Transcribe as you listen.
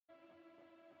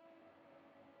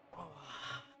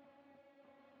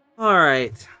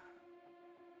Alright.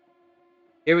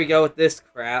 Here we go with this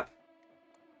crap.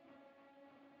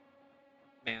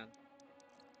 Man.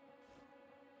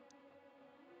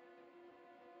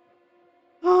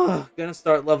 Gonna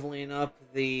start leveling up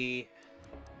the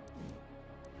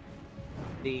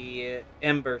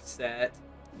Ember set.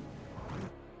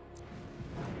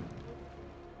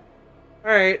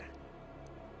 Alright.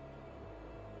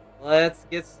 Let's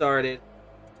get started.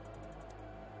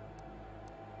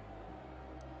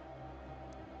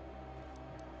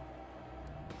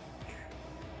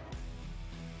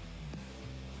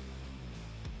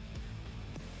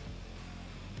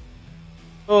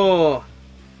 Oh.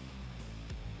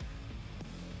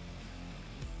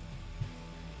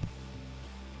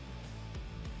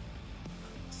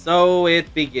 So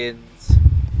it begins.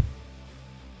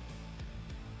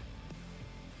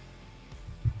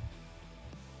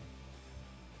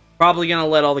 Probably gonna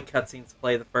let all the cutscenes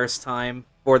play the first time,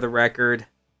 for the record.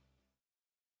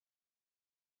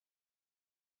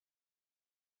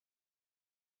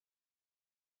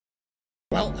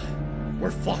 Well,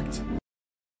 we're fucked.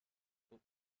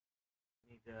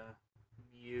 Need to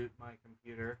mute my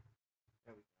computer.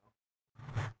 There we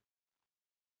go.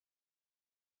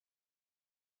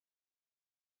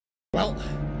 Well,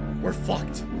 we're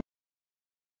fucked.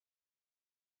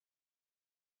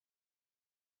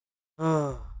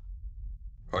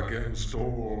 Against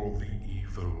all the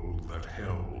evil that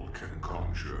hell can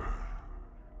conjure,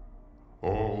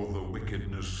 all the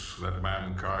wickedness that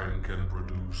mankind can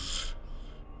produce,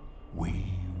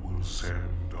 we will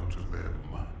send unto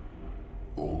them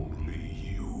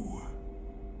only you.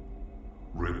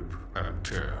 Rip and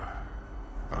tear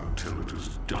until it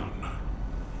is done.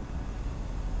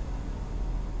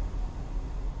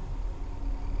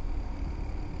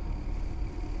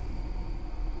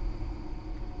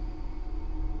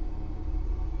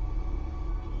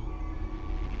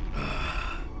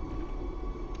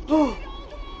 Oh.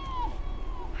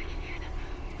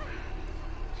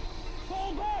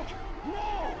 Fall back!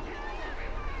 No!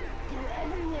 They're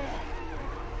everywhere!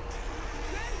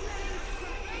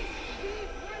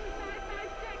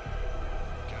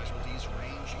 Casualties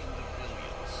range in the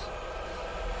billions.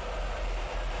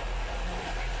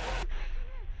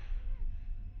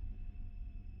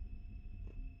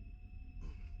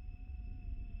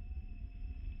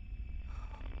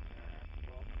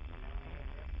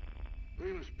 We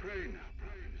must pray now,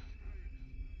 brothers.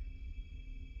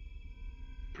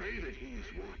 Pray that he is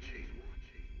watching.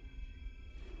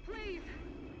 Please,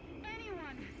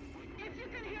 anyone, if you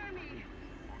can hear me,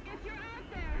 if you're out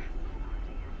there.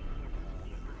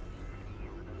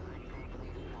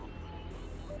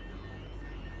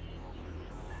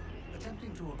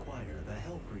 Attempting to acquire the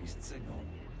Hell Priest signal.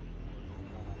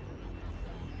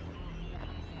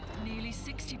 Nearly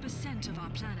 60% of our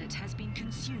planet has been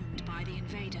consumed by the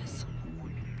invaders.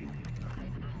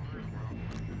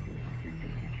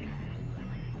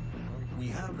 We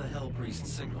have the Hell Priest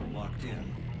signal locked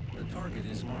in. The target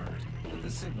is marked, but the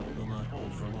signal will not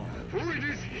hold for long. For it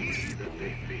is he that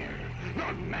they fear,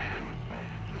 not man,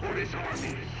 or his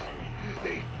armies.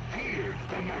 They fear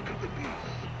the mark of the beast.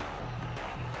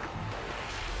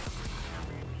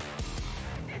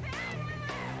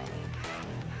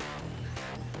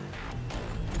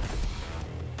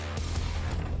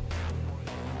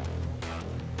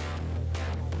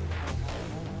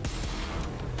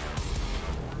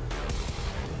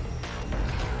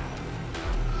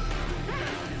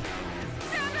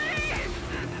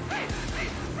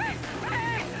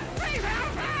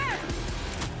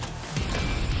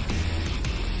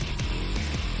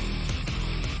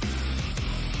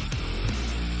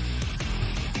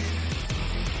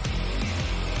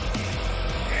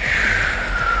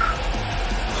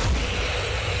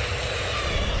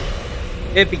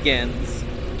 It begins.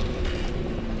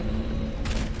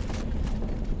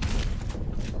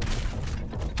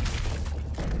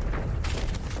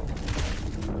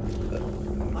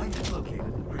 I have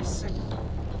located the priest signal.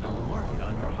 I will mark it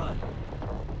on your HUD.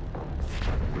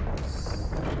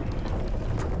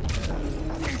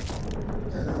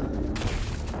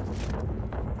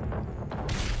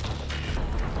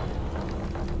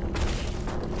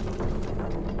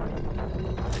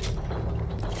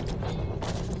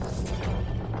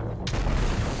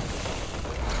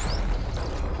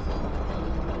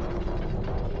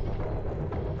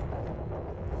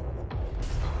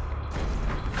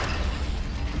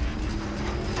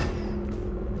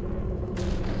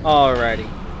 Alrighty.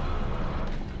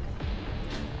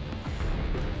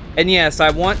 And yes,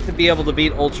 I want to be able to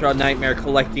beat Ultra Nightmare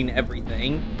collecting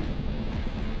everything.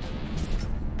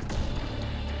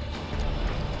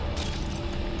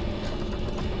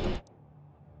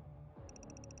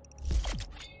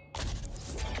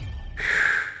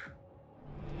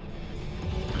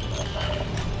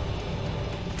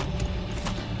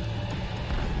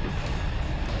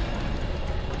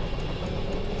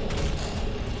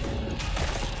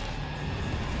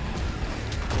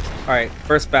 Alright,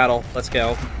 first battle. Let's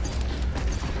go.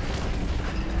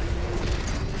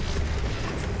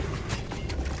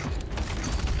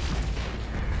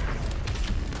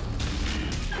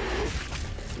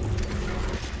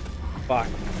 Fuck.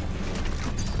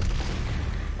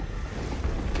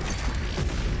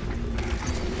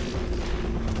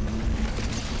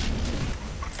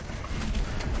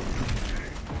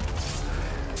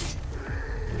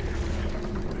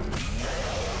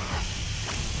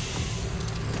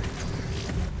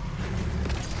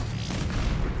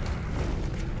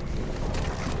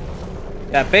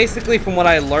 Yeah, basically from what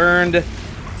I learned,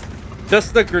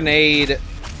 just the grenade,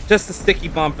 just the sticky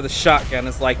bomb for the shotgun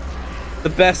is like the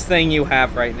best thing you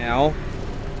have right now.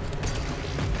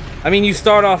 I mean, you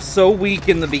start off so weak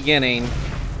in the beginning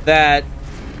that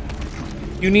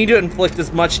you need to inflict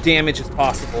as much damage as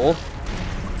possible.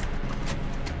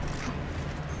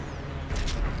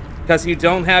 Because you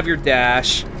don't have your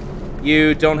dash,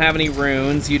 you don't have any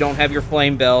runes, you don't have your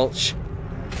flame belch.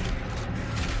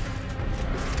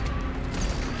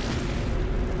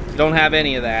 You don't have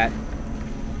any of that.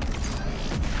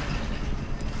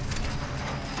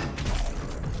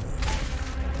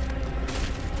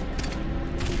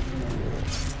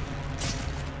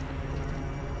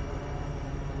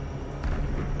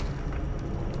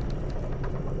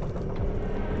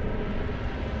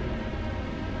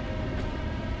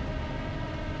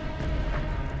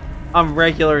 I'm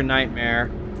regular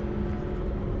Nightmare.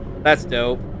 That's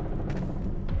dope.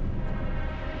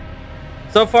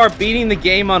 So far, beating the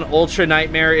game on Ultra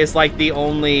Nightmare is like the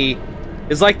only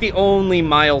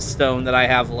milestone that I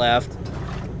have left.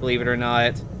 Believe it or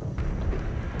not.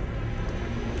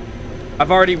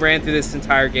 I've already ran through this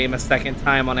entire game a second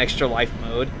time on Extra Life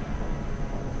mode.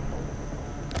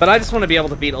 But I just want to be able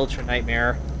to beat Ultra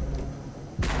Nightmare.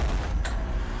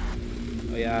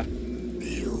 Oh yeah.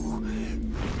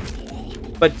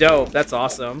 But dope, that's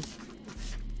awesome.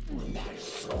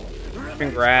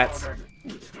 Congrats.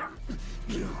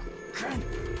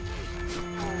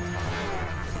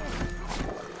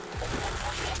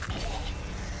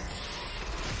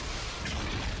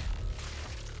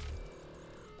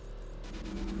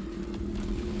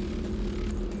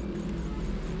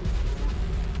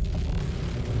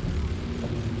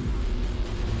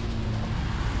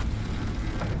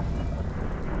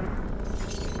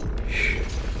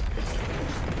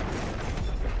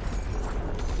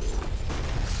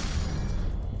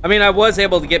 I mean, I was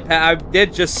able to get past... I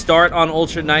did just start on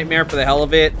Ultra Nightmare for the hell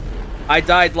of it. I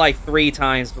died like 3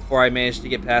 times before I managed to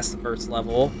get past the first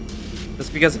level.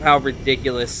 Just because of how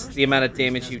ridiculous the amount of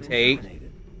damage you take.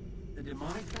 The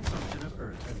demonic consumption of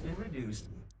Earth has been reduced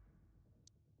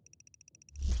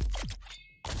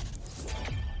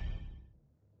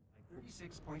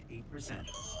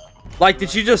 36.8%. Like,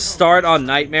 did you just start on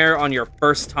Nightmare on your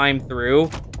first time through?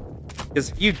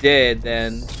 Because if you did,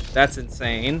 then that's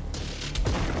insane.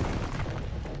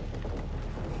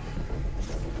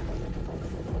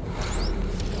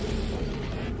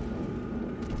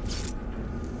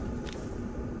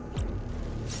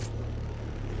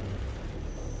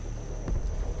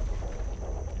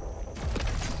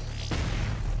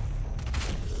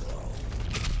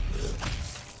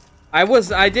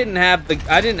 I didn't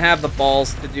have the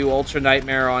balls to do Ultra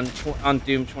Nightmare on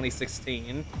Doom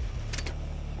 2016.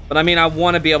 But I mean, I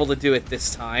want to be able to do it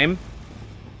this time.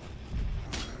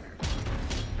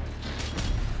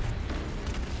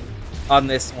 On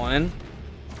this one.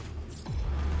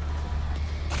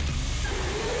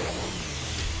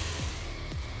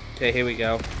 Okay, here we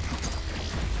go.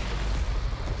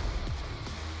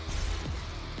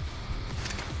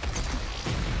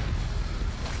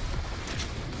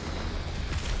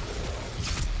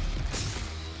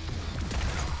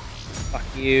 Fuck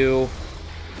you.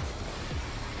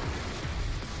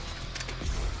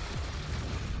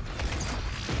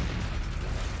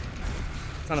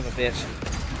 Son of a bitch.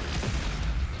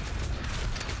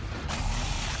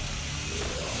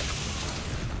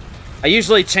 I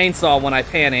usually chainsaw when I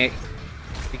panic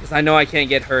because I know I can't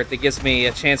get hurt. That gives me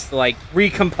a chance to like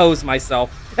recompose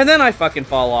myself. And then I fucking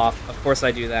fall off. Of course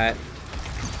I do that.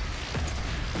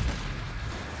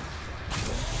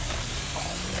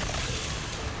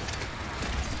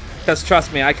 Because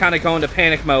trust me, I kind of go into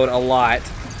panic mode a lot.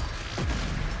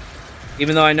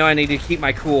 Even though I know I need to keep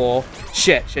my cool.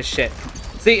 Shit.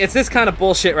 See, it's this kind of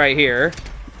bullshit right here.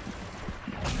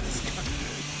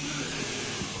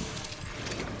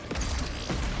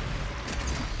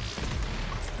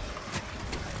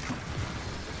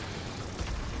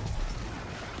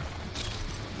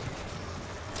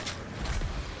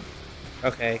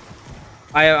 Okay.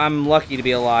 I'm lucky to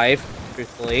be alive,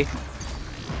 truthfully.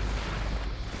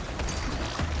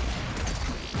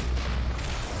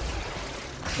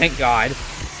 thank God.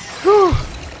 Whew.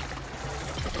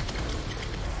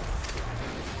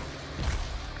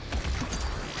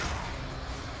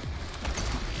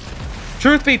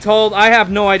 Truth be told, I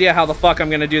have no idea how the fuck I'm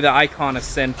gonna do the Icon of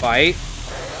Sin fight.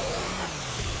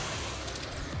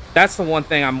 That's the one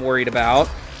thing I'm worried about.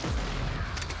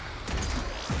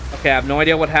 Okay, I have no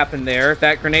idea what happened there.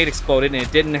 That grenade exploded and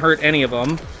it didn't hurt any of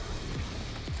them.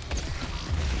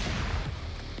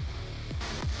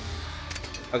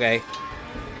 Okay.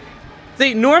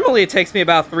 See, normally it takes me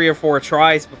about 3 or 4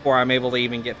 tries before I'm able to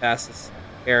even get past this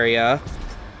area.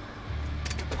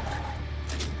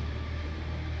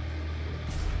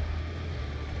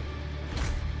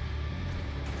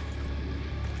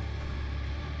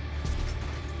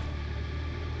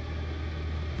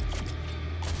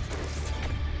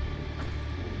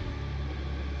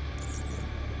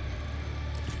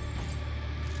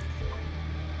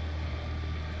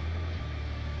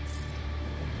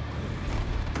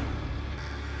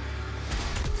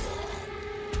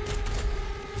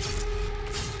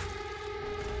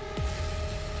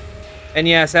 And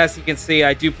yes, as you can see,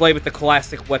 I do play with the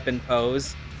classic weapon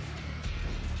pose.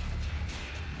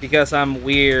 Because I'm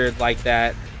weird like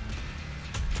that.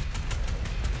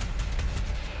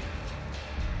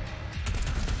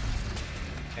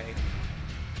 Okay.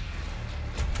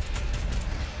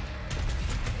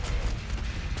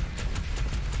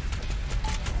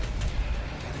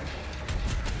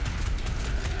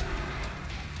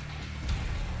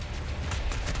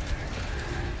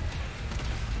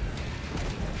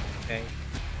 Okay.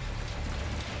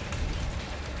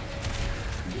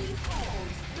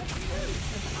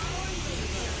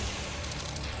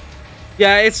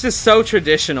 Yeah, it's just so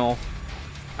traditional.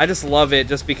 I just love it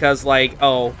just because, like,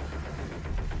 oh.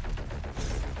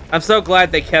 I'm so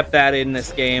glad they kept that in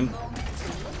this game.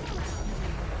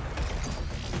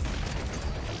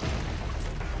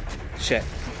 Shit.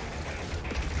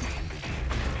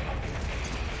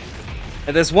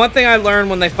 And there's one thing I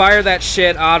learned when they fire that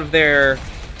shit out of their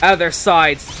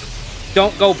sides.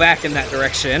 Don't go back in that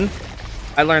direction.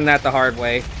 I learned that the hard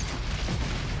way.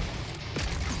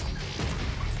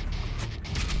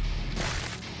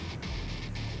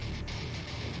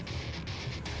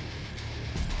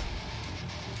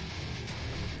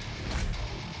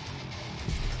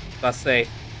 Let's see.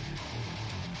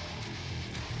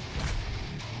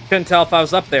 Couldn't tell if I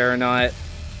was up there or not.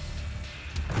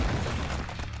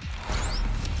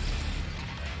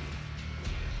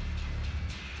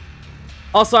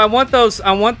 Also, I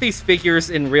want these figures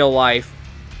in real life.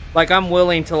 Like, I'm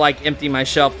willing to, like, empty my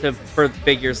shelf for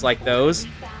figures like those.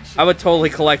 I would totally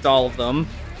collect all of them.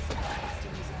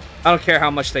 I don't care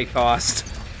how much they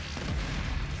cost.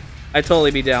 I'd totally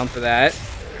be down for that.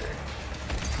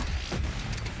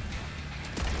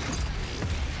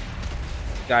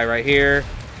 Guy right here.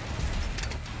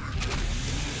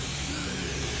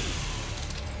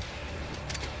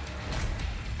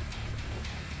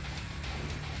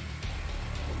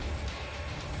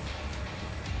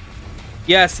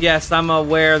 Yes, I'm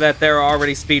aware that there are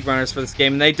already speedrunners for this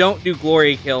game, and they don't do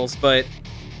glory kills, but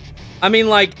I mean,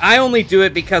 like, I only do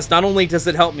it because not only does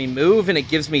it help me move and it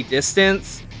gives me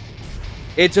distance,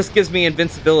 it just gives me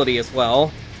invincibility as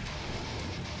well.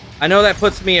 I know that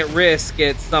puts me at risk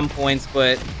at some points,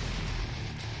 but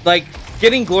like,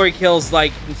 getting glory kills,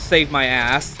 like, save my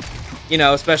ass, you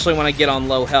know, especially when I get on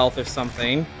low health or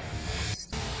something.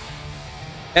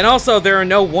 And also, there are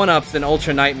no 1-ups in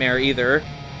Ultra Nightmare either.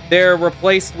 They're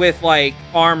replaced with, like,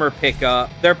 armor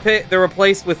pickup. They're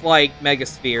replaced with, like, Mega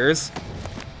Spheres.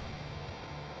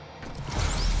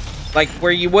 Like,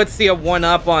 where you would see a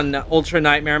 1-up on Ultra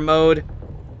Nightmare mode,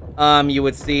 you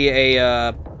would see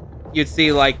a, you'd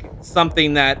see, like,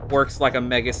 something that works like a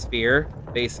Mega Sphere,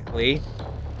 basically.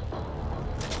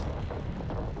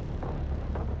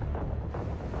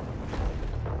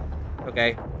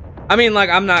 Okay. I mean, like,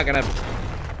 I'm not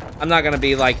gonna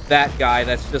be like that guy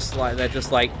that's just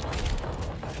like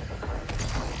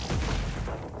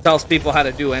tells people how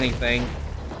to do anything.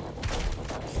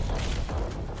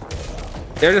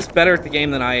 They're just better at the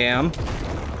game than I am,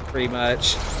 pretty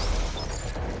much.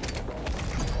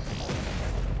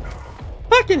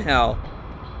 Fucking hell.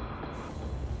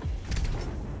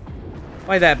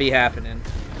 Why'd that be happening?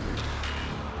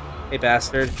 Hey,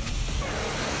 bastard.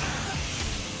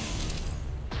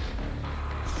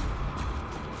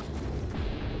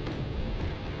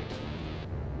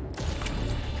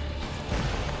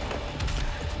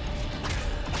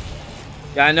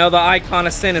 Yeah, I know the Icon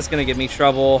of Sin is gonna give me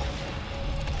trouble.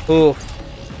 Ooh.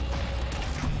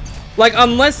 Like,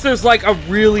 unless there's, like, a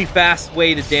really fast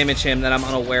way to damage him that I'm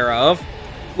unaware of.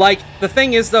 Like, the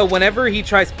thing is, though, whenever he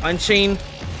tries punching,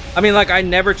 I mean, like, I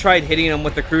never tried hitting him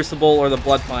with the Crucible or the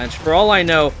Blood Punch. For all I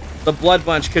know, the Blood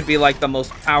Punch could be, like, the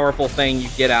most powerful thing you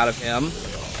get out of him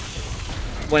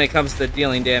when it comes to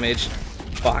dealing damage.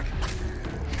 Fuck.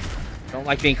 Don't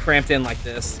like being cramped in like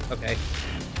this. Okay.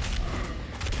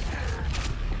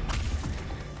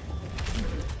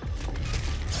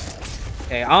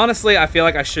 Okay, honestly, I feel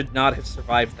like I should not have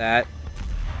survived that.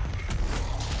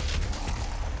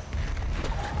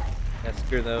 Yeah,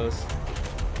 screw those.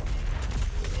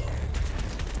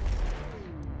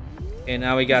 Okay,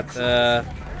 now we got the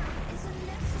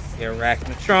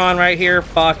Arachnotron right here.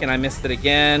 Fuck, and I missed it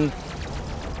again.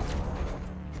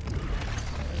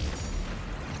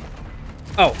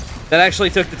 Oh, that actually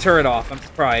took the turret off. I'm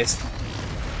surprised.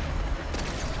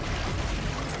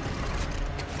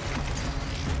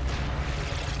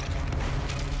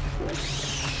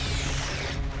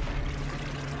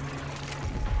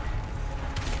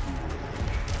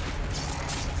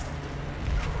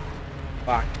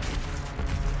 Fuck.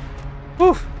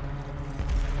 Whew.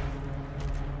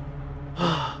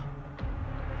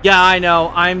 Yeah, I know.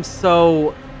 I am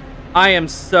so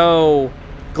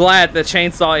glad the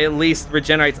chainsaw at least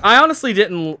regenerates. I honestly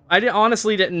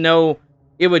didn't know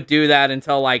it would do that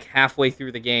until like halfway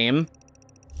through the game.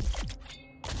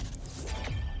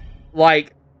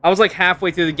 Like, I was like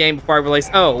halfway through the game before I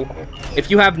realized, oh, if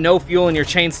you have no fuel in your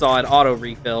chainsaw, it auto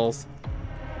refills.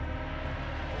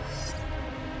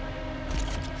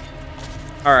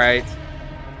 Alright.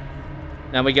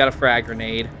 Now we got a frag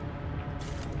grenade.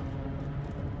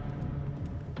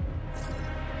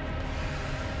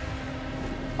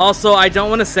 Also, I don't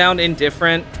want to sound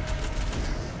indifferent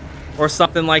or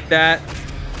something like that,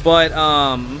 but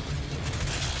I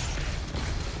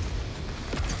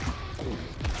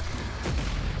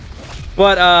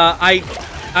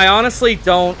honestly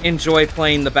don't enjoy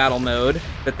playing the battle mode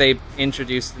that they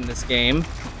introduced in this game.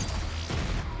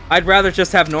 I'd rather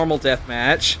just have normal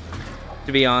deathmatch,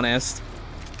 to be honest.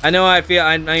 I know I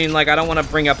mean, like, I don't want to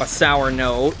bring up a sour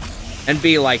note and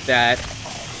be like that,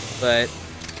 but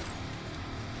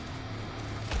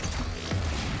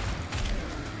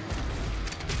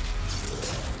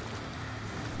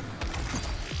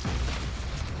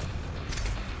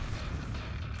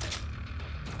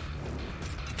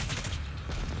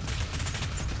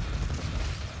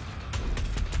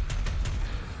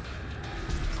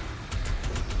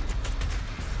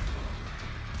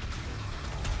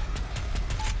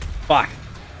fuck.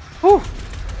 Whew.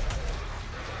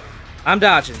 I'm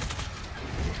dodging.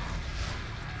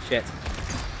 Shit.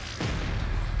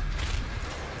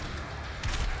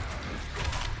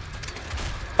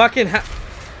 Fucking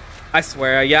I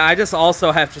swear, yeah,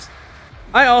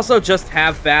 I also just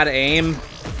have bad aim.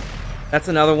 That's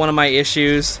another one of my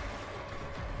issues.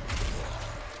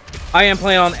 I am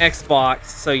playing on Xbox,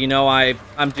 so you know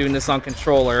I'm doing this on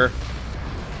controller.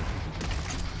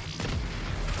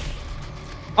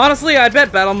 Honestly, I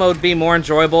bet battle mode would be more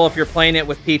enjoyable if you're playing it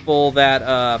with people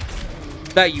that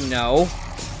you know.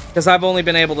 Because I've only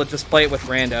been able to just play it with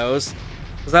randos.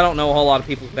 Because I don't know a whole lot of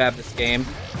people who have this game.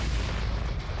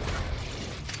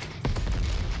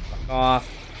 Fuck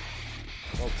off.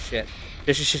 Oh, shit.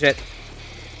 Shit.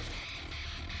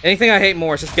 Anything I hate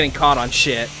more is just getting caught on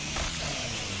shit.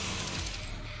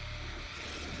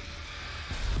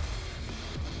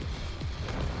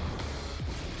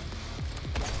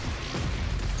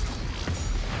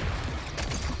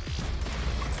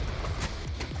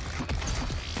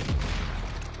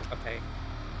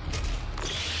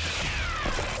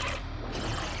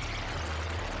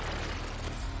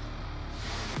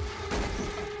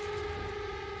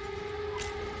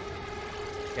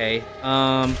 Okay,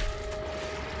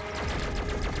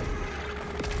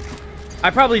 I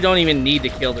probably don't even need to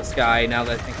kill this guy now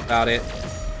that I think about it.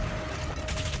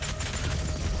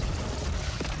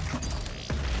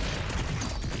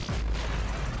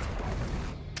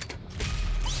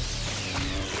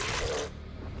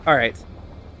 Alright.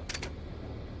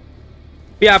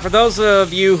 Yeah, for those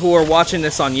of you who are watching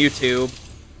this on YouTube,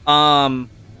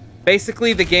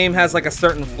 basically the game has like a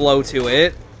certain flow to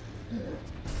it.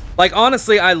 Like,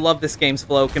 honestly, I love this game's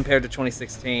flow compared to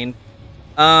 2016.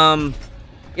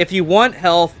 If you want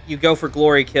health, you go for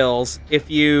glory kills.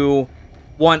 If you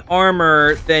want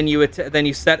armor, then you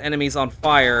set enemies on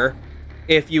fire.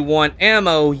 If you want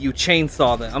ammo, you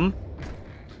chainsaw them.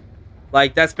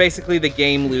 Like, that's basically the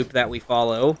game loop that we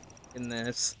follow in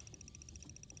this.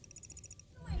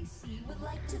 UAC would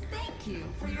like to thank you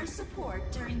for your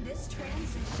support during this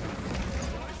transition.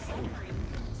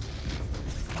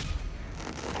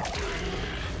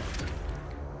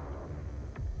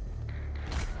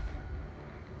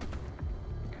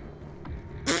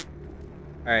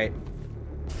 Alright.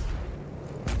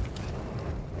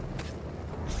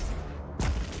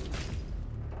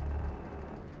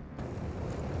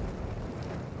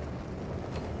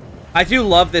 I do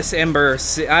love this Ember.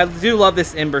 I do love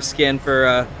this Ember skin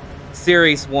for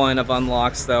Series 1 of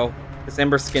Unlocks, though. This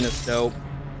Ember skin is dope.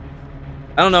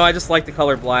 I don't know, I just like the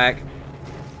color black.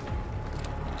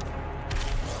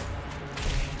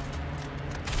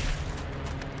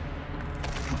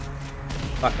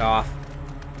 Fuck off.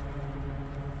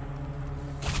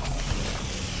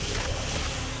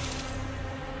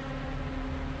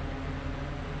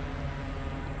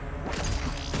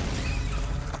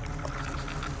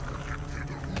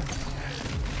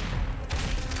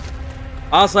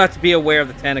 I also have to be aware of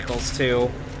the tentacles,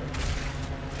 too.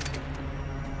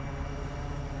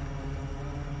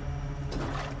 There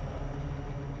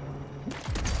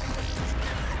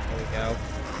we go.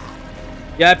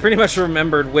 Yeah, I pretty much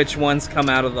remembered which ones come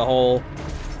out of the hole.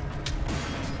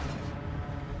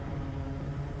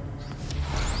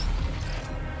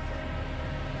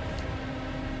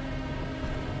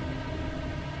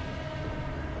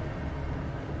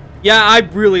 Yeah, I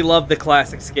really love the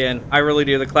classic skin. I really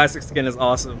do. The classic skin is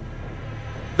awesome.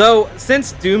 Though,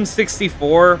 since Doom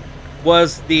 64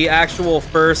 was the actual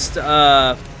first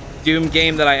Doom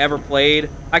game that I ever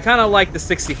played, I kind of like the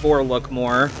 64 look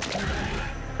more,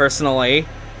 personally.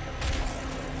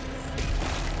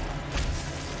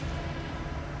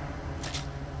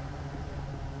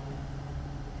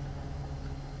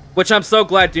 Which I'm so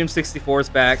glad Doom 64 is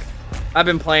back. I've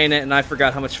been playing it and I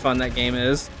forgot how much fun that game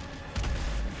is.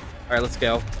 Alright, let's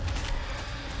go.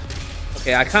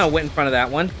 Okay, I kind of went in front of that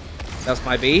one. That was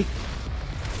my B.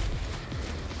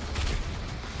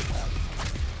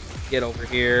 Get over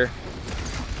here.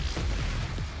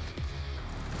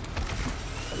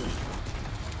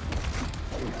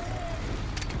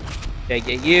 Okay,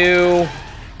 get you.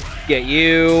 Get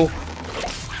you.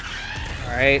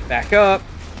 Alright, back up.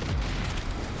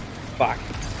 Fuck.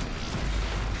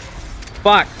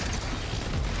 Fuck.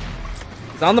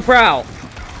 He's on the prowl.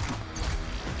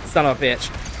 Son of a bitch.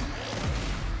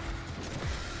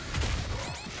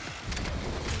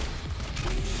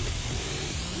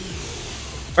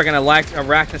 Freaking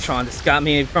Arachnotron just got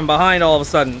me from behind all of a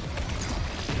sudden.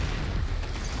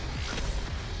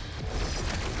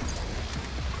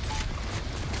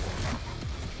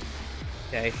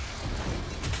 Okay.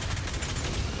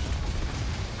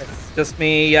 It's just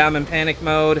me. Yeah, I'm in panic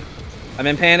mode. I'm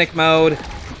in panic mode.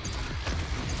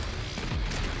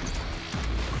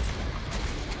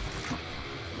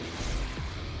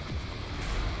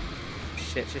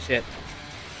 Shit.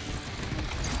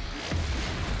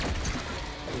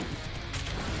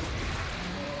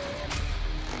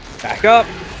 Back up.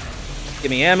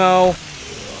 Give me ammo.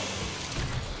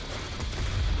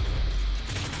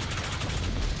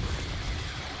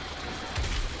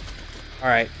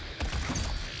 Alright.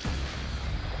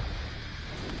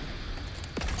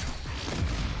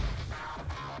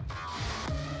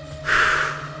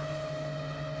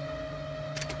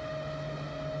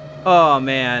 Oh,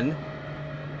 man.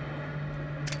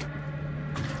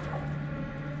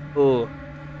 Ooh.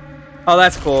 Oh,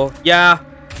 that's cool. Yeah.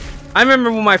 I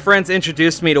remember when my friends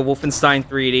introduced me to Wolfenstein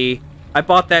 3D. I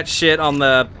bought that shit on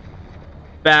the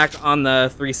back on the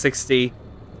 360,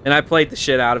 and I played the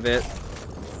shit out of it.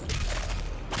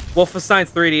 Wolfenstein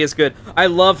 3D is good. I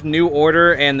love New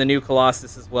Order and the New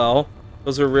Colossus as well.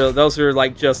 Those are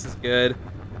like just as good.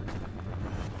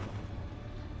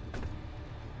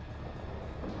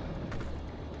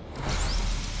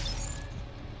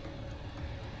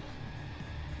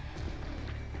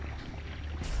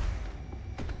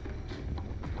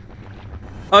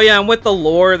 Oh yeah, and with the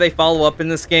lore they follow up in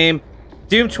this game,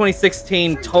 Doom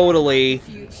 2016 totally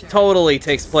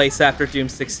takes place after Doom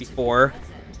 64.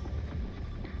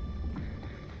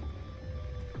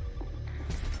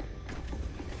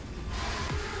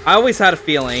 I always had a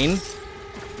feeling.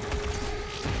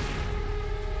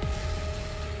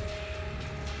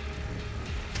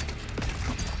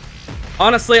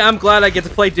 Honestly, I'm glad I get to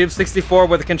play Doom 64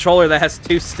 with a controller that has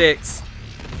 2 sticks.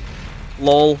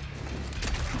 Lol.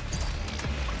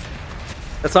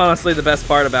 That's honestly the best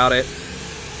part about it.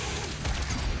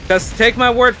 Because take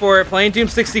my word for it, playing Doom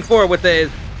 64 with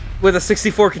a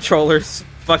 64 controller is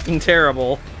fucking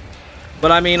terrible.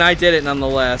 But I mean, I did it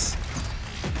nonetheless.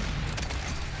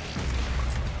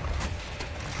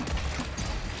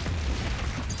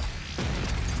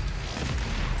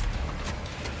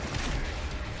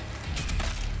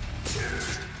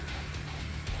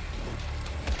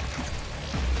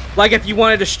 Like if you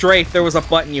wanted to strafe, there was a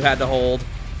button you had to hold.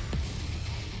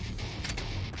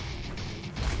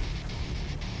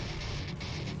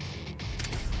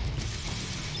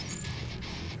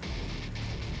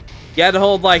 You had to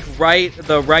hold, like,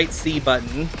 the right C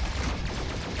button.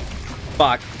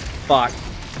 Fuck. Fuck.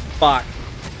 Fuck.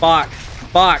 Fuck.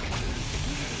 Fuck.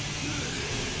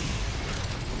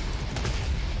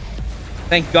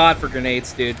 Thank God for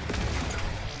grenades, dude.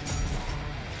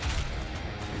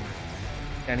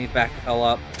 I need to back the hell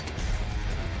up.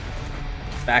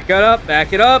 Back it up,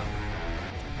 back it up.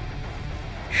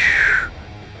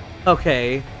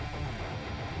 Okay.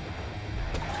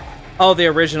 Oh, the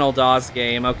original DOS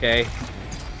game, okay.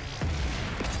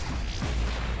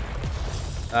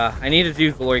 I need to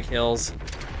do glory kills.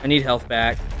 I need health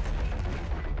back.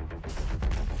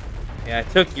 Yeah, I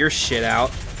took your shit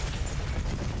out.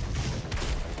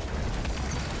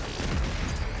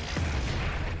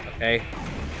 Okay.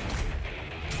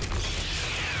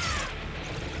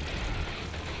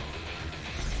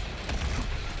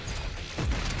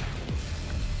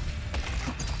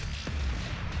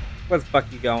 Where the fuck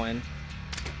you going?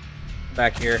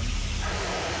 Back here.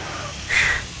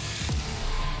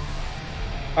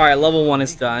 Alright, level 1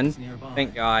 is done.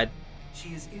 Thank God. She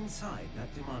is inside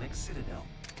that demonic citadel.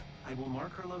 I will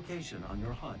mark her location on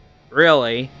your HUD.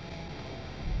 Really?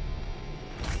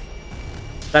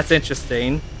 That's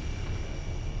interesting.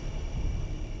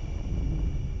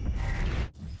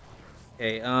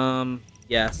 Okay,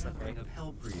 yes, The okay. ring of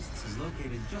Hell Priests is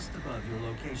located just above your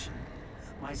location.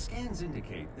 My scans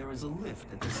indicate there is a lift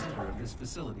at the center of this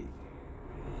facility.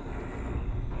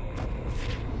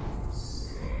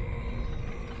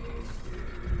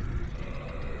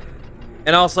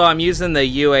 And also, I'm using the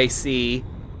UAC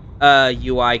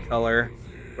UI color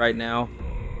right now.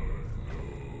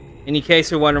 In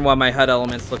case you're wondering why my HUD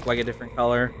elements look like a different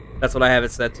color, that's what I have it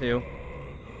set to.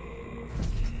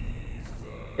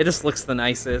 It just looks the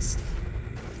nicest.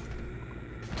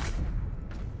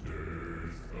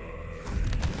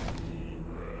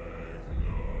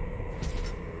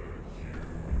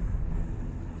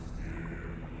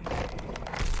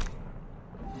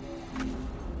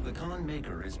 The Khan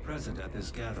Maker is present at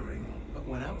this gathering, but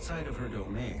when outside of her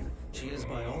domain, she is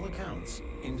by all accounts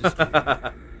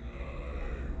indestructible.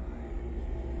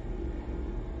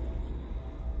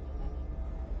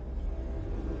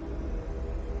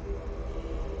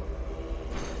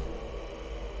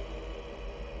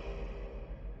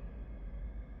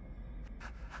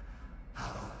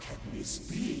 How can this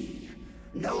be?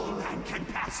 No man can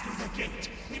pass through the gate.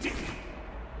 It is...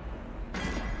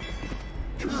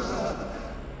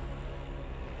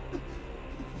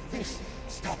 This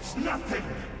stops nothing.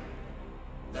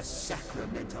 The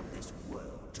sacrament of this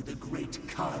world to the great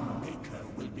Khan Maker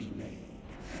will be made,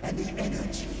 and the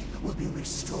energy will be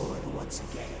restored once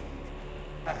again.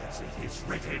 As it is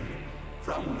written,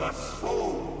 from the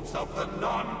souls of the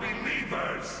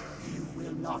non-believers, you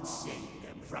will not save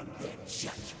them from their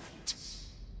judgment.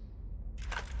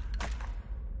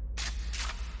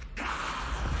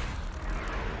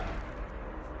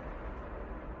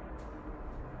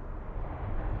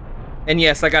 And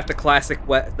yes, I got the classic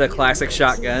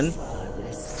shotgun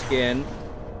skin.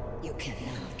 You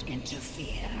cannot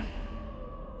interfere.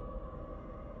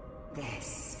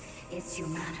 This is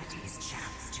humanity's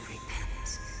chance to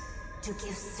repent, to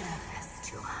give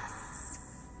service to us.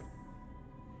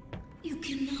 You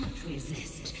cannot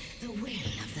resist the will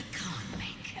of the Khan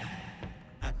Maker.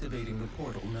 Activating the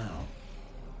portal now.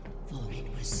 For it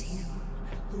was you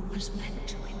who was meant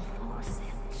to enforce it.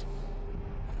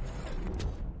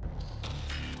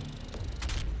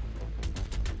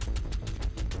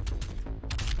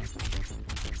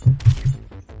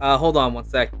 Hold on one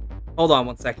sec. Hold on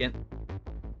one second.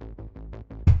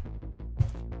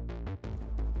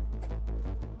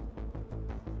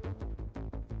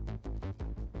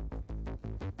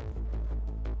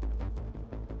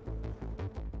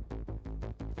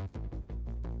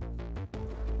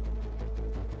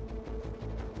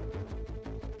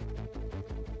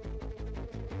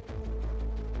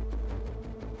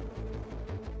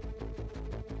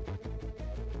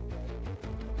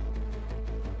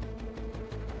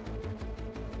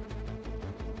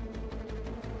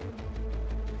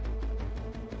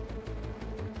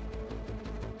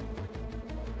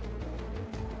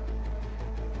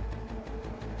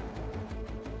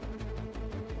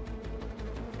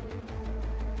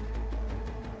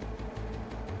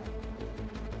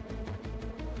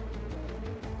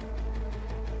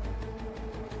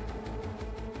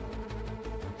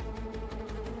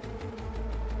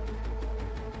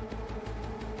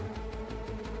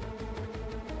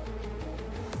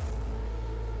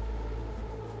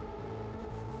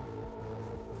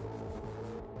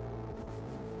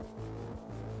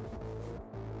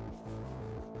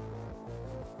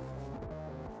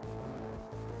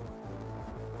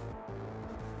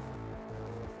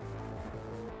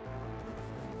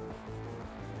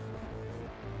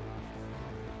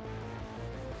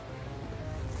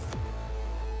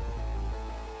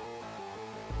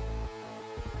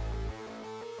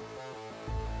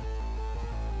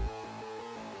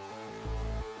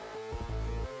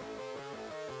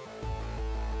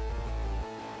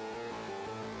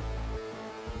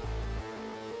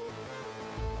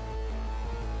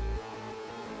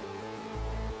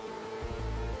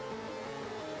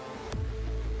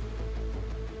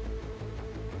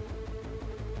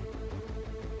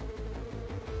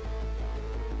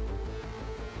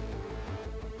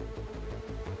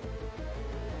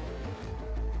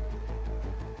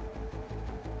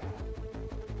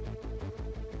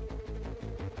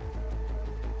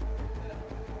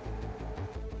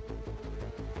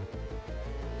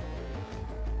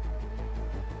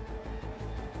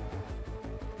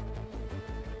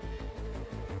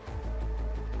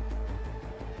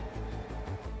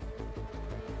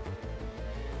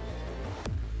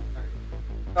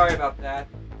 Sorry about that.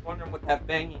 Wondering what that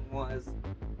banging was.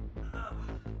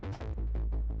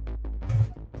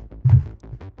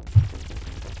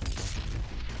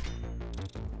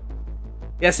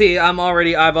 Yeah, see, I've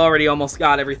already almost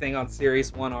got everything on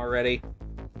Series 1 already.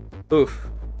 Oof.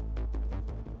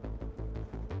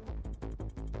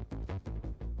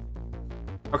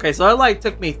 Okay, so it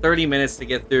took me 30 minutes to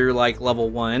get through level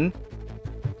 1.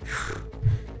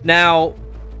 Now,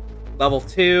 level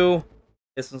 2,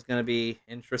 this one's gonna be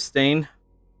interesting.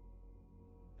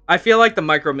 I feel like the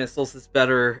micro missiles is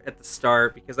better at the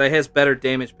start because it has better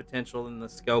damage potential than the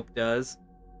scope does.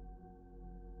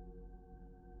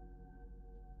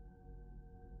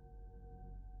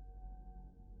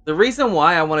 The reason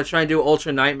why I want to try and do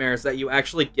Ultra Nightmare is that you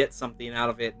actually get something out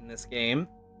of it in this game.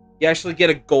 You actually get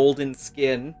a golden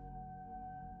skin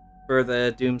for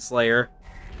the Doomslayer.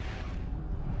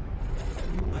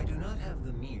 I do not have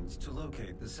the means to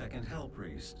locate the second Hell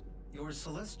Priest. Your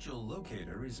celestial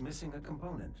locator is missing a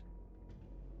component.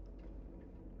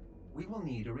 We will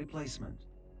need a replacement.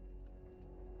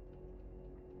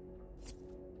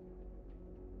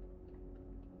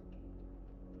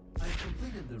 I've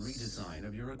completed the redesign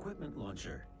of your equipment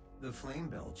launcher. The Flame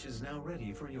Belch is now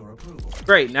ready for your approval.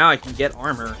 Great, now I can get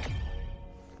armor.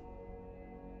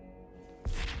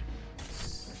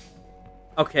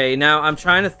 Okay, now I'm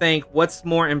trying to think what's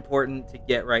more important to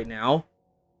get right now.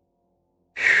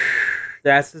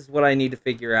 This is what I need to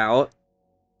figure out.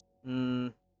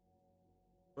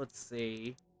 Let's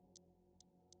see.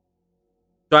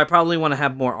 Do I probably want to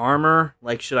have more armor?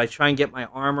 Like, should I try and get my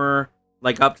armor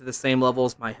up to the same level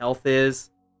as my health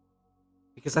is?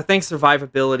 Because I think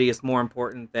survivability is more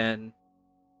important than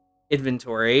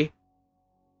inventory.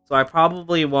 So I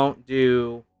probably won't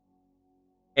do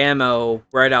ammo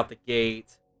right out the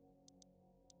gate.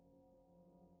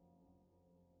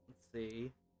 Let's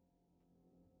see.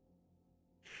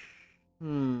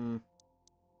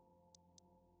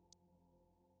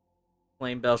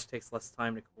 Flame Belch takes less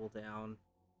time to cool down.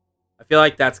 I feel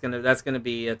like that's gonna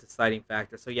be a deciding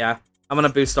factor. So yeah, I'm gonna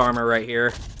boost armor right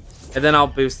here. And then I'll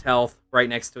boost health right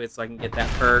next to it so I can get that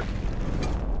perk.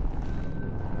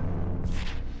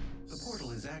 The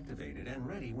portal is activated and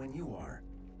ready when you are.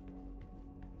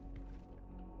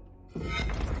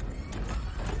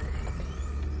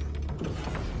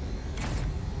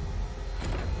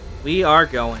 We are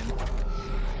going.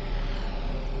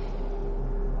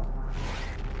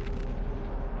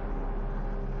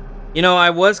 You know, I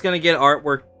was going to get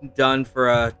artwork done for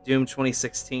a Doom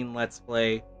 2016 Let's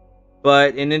Play,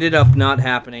 but it ended up not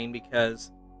happening because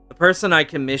the person I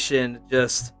commissioned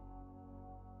just,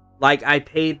 I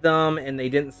paid them and they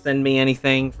didn't send me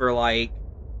anything for 4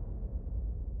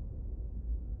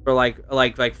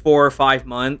 or 5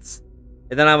 months.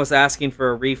 And then I was asking for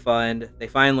a refund. They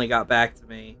finally got back to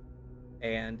me.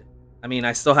 And, I mean,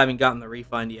 I still haven't gotten the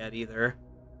refund yet either.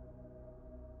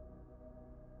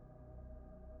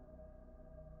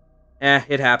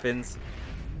 It happens.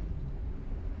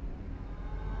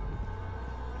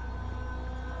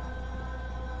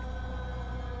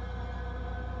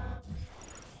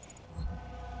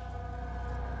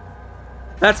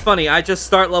 That's funny, I just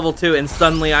start level 2 and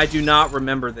suddenly I do not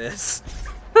remember this.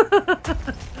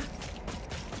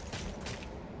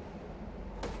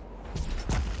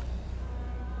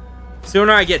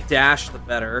 Sooner I get dash, the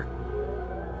better.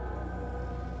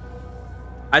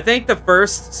 I think the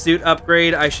first suit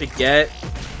upgrade I should get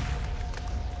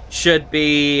should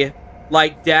be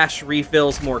dash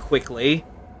refills more quickly,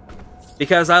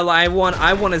 because I want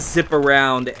to zip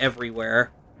around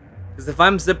everywhere. Because if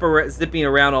I'm zipping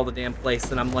around all the damn place,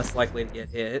 then I'm less likely to get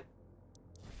hit.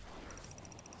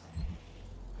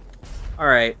 All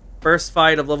right, first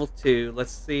fight of level 2.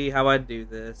 Let's see how I do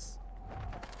this.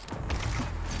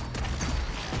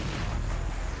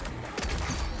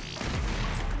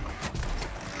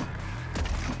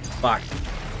 Fuck.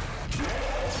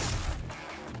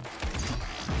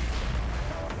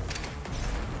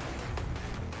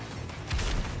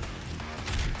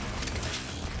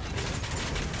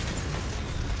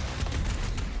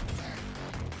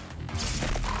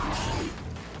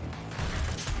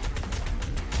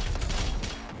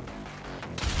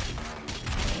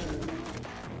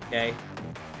 Okay.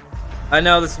 I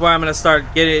know this is where I'm gonna start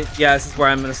yeah, this is where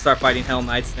I'm gonna start fighting Hell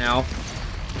Knights now.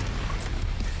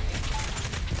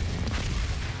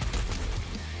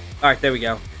 Alright, there we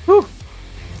go. Whew.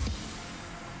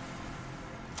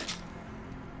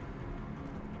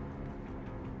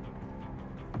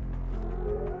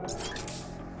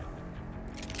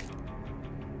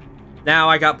 Now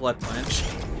I got Blood Punch.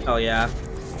 Oh yeah.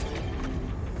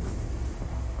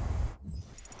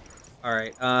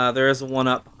 Alright, there is a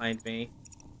 1-up behind me.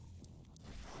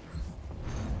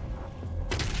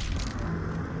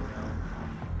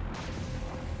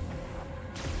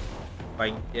 I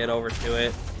can get over to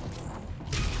it.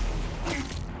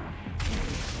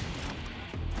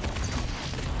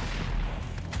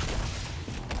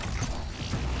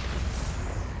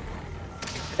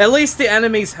 At least the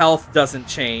enemy's health doesn't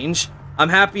change. I'm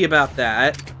happy about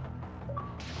that.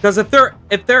 Because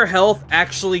if their health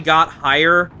actually got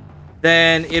higher,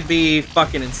 then it'd be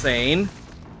fucking insane.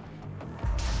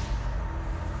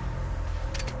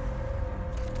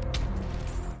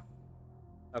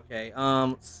 Okay,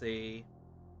 let's see.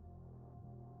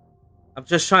 I'm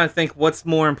just trying to think what's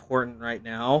more important right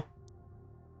now.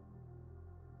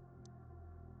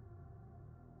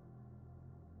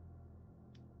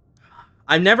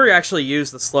 I've never actually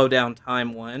used the slow down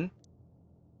time one.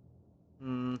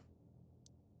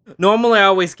 Normally I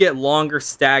always get longer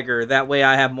stagger. That way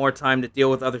I have more time to deal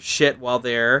with other shit while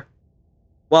they're...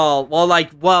 While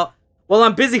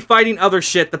I'm busy fighting other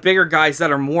shit, the bigger guys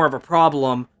that are more of a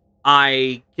problem,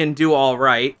 I can do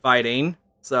alright fighting.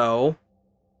 So...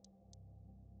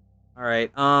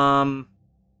 Alright,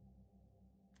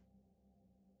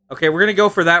 okay, we're gonna go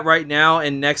for that right now,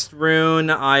 and next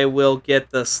rune, I will get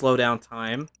the slowdown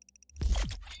time.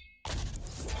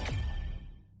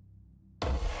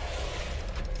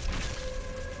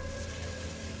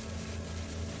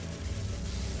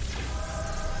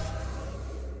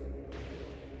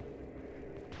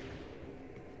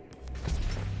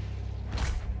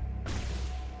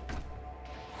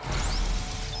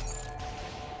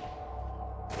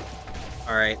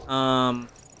 Alright,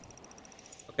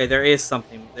 okay, there is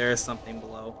something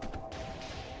below.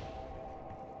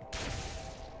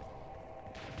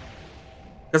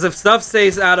 Because if stuff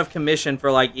stays out of commission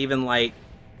for, like, even, like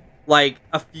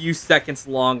a few seconds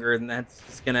longer, then that's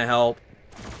just gonna help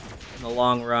in the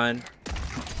long run.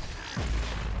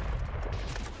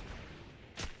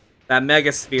 That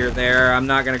Mega Sphere there, I'm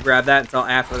not gonna grab that until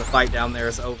after the fight down there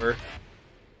is over.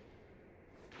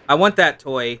 I want that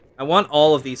toy. I want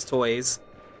all of these toys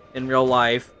in real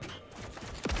life.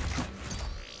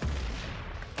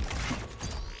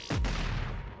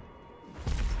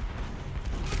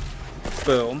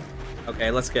 Boom.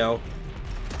 Okay, let's go.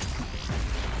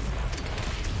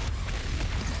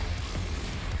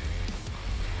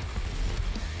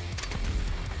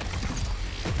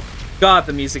 God,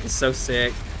 the music is so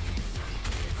sick.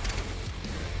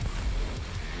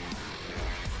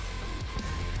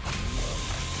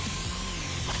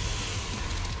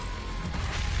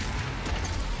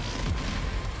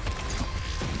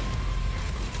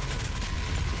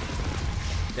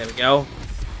 There we go.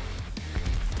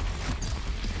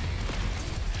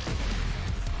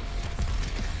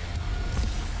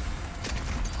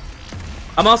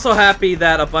 I'm also happy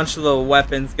that a bunch of the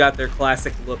weapons got their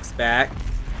classic looks back.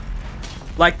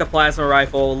 Like the plasma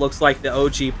rifle, looks like the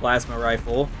OG plasma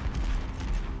rifle.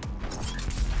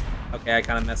 Okay, I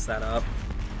kind of messed that up.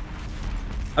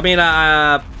 I mean,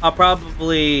 I'll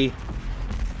probably...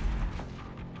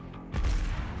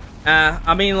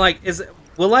 I mean, like,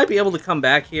 will I be able to come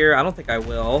back here? I don't think I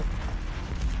will.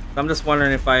 I'm just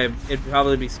wondering if it'd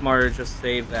probably be smarter to just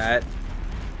save that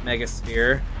Mega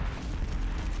Sphere.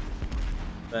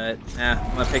 But,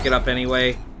 I'm gonna pick it up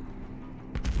anyway.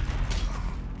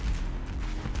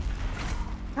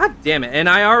 God damn it, and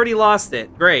I already lost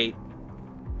it. Great.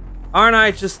 Aren't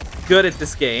I just good at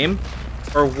this game?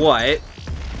 Or what?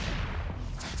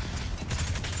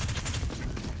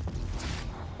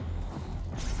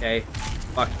 Okay,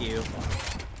 fuck you.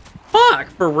 Fuck,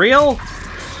 for real?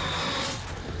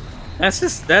 That's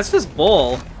just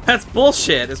bull. That's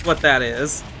bullshit is what that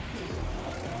is.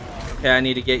 Okay, I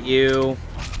need to get you.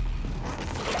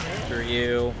 Screw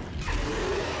you.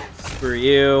 Screw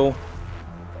you.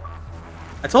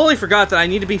 I totally forgot that I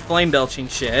need to be flame belching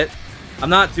shit. I'm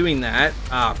not doing that.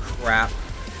 Oh, crap.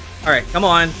 Alright, come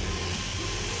on.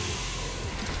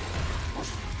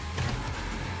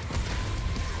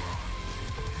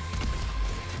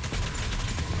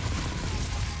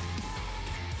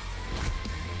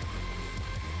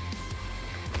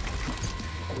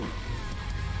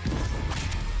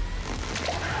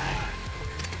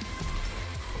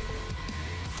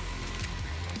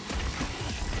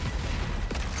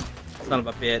 Son of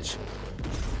a bitch.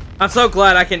 I'm so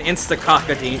glad I can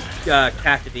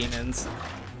insta-caca-demons.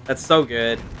 That's so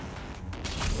good.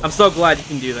 I'm so glad you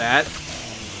can do that.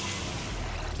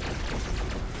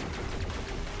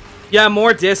 Yeah,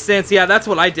 more distance. Yeah, that's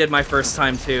what I did my first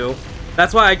time, too.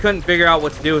 That's why I couldn't figure out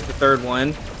what to do with the third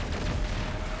one.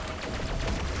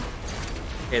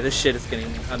 Okay, this shit is getting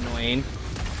annoying.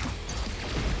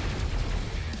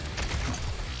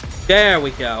 There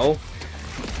we go.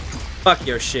 Fuck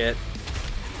your shit.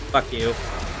 Fuck you.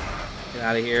 Get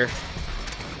out of here.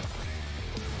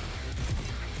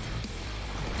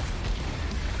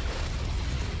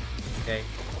 Okay.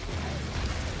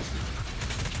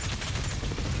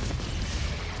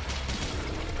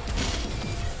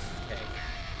 Okay.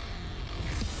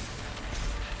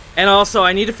 And also,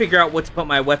 I need to figure out what to put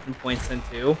my weapon points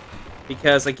into.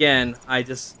 Because, again, I'm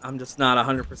just not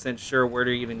 100% sure where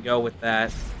to even go with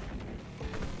that.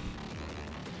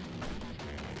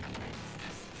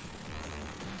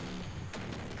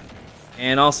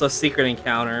 And also secret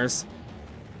encounters.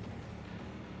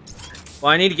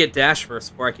 Well, I need to get Dash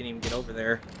first before I can even get over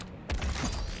there.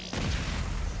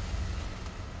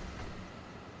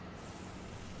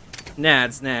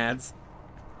 Nads.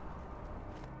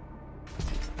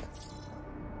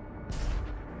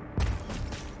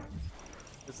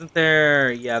 Isn't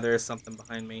there... Yeah, there is something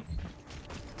behind me.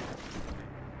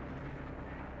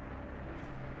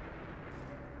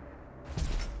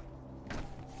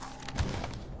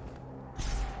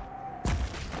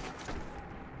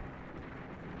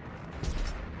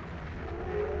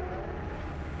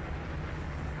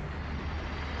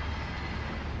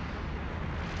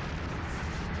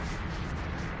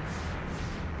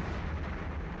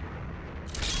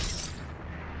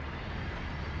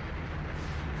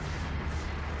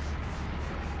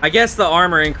 I guess the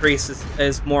armor increase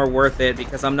is more worth it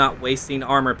because I'm not wasting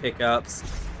armor pickups.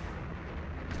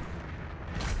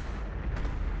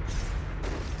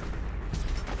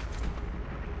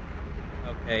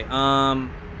 Okay,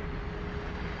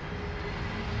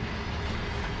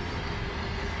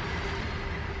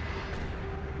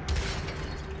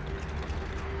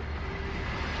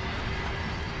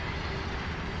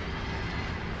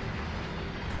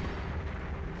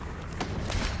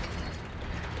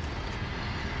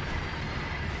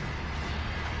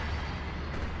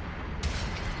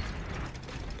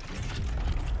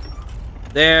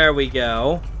 there we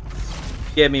go.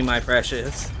 Give me my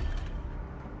precious.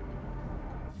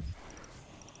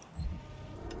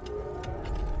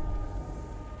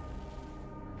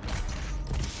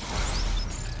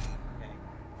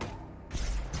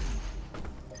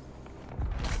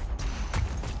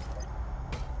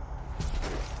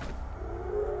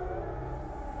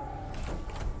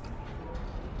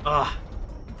 Ah.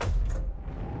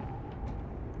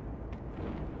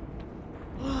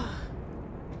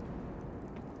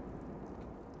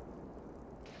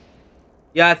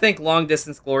 Yeah, I think long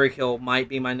distance glory kill might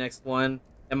be my next one,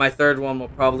 and my third one will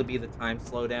probably be the time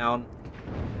slowdown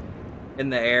in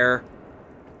the air.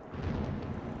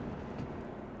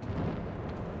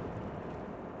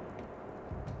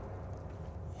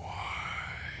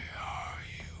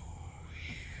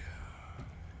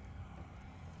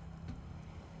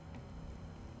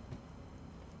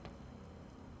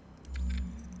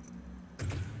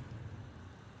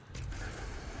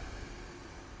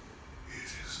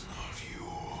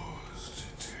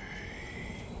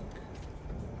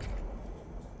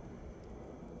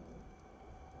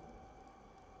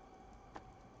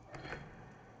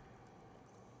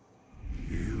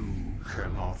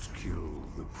 Cannot kill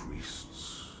the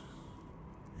priests.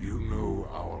 You know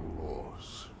our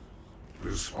laws.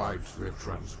 Despite their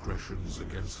transgressions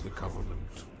against the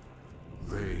Covenant,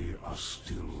 they are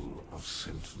still of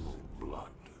Sentinel blood.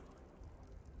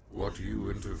 What you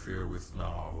interfere with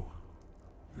now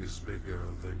is bigger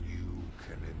than you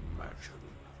can imagine.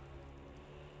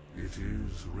 It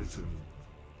is written.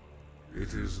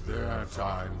 It is their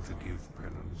time to give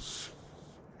penance.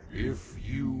 If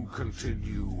you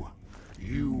continue,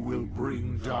 you will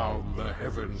bring down the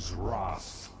heavens'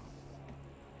 wrath.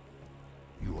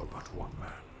 You are but one man.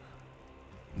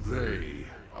 They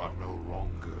are no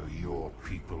longer your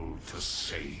people to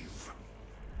save.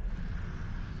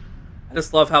 I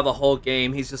just love how the whole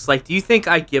game, he's just like, do you think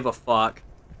I give a fuck?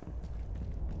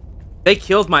 They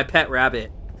killed my pet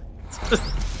rabbit.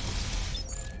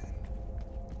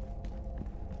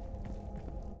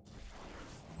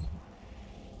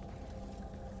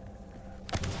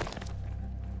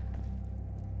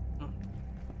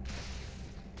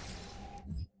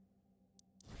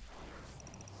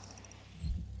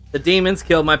 The demons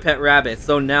killed my pet rabbit,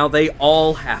 so now they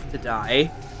all have to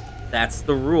die. That's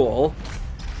the rule.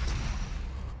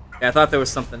 Yeah, I thought there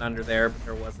was something under there, but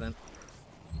there wasn't.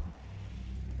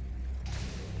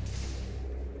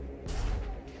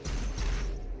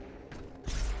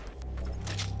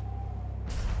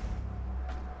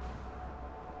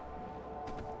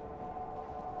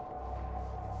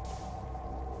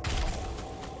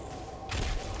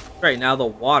 Right now the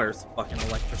water's fucking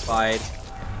electrified.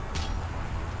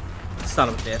 Son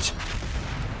of a bitch.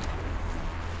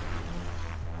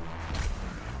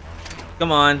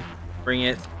 Come on, bring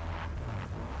it.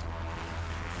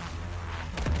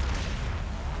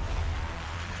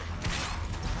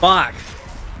 Fuck.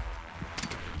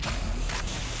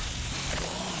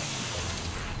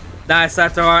 Now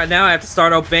I have to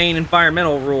start obeying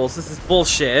environmental rules. This is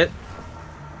bullshit.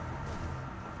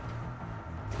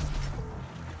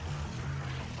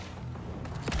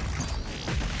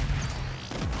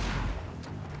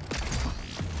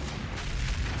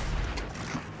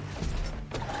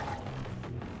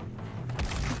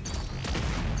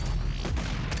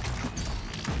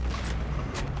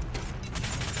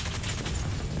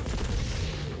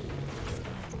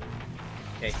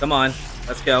 Okay, come on.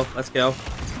 Let's go. Let's go.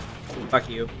 Fuck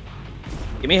you.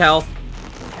 Give me health.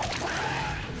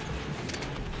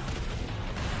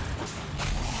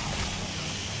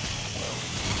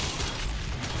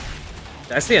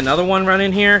 Did I see another one run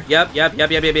in here? Yep. Okay.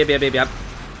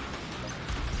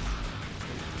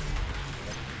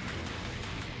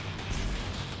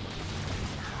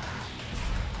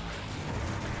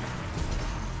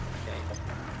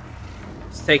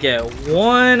 Let's take it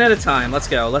one at a time. Let's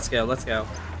go. Let's go. Let's go.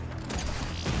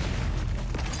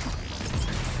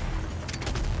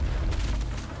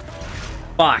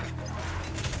 Fuck.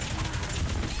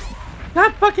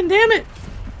 God fucking damn it.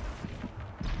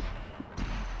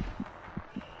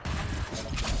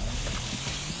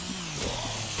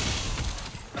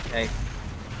 Okay.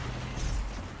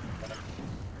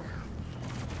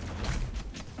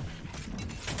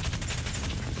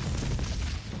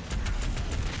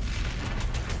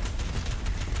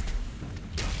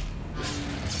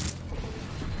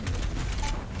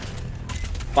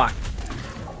 Fuck.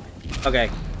 Okay.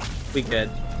 We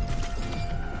good.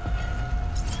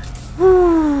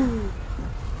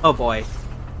 Oh boy.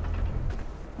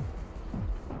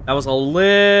 That was a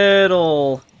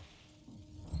little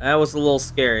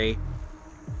scary.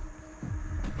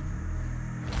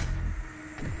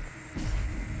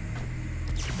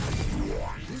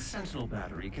 This Sentinel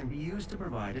battery can be used to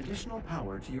provide additional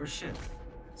power to your ship.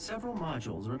 Several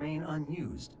modules remain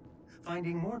unused.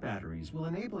 Finding more batteries will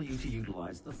enable you to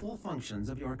utilize the full functions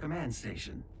of your command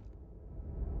station.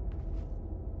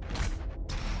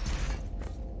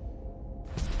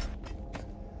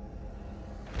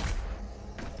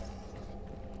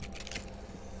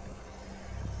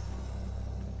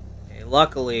 Okay,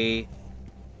 luckily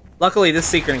this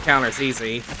secret encounter is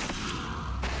easy.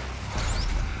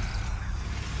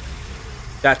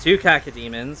 Got 2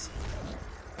 cacodemons.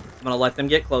 I'm gonna let them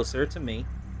get closer to me.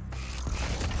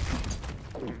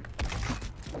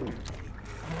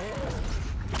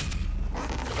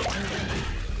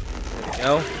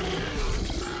 Go.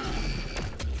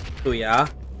 Booyah.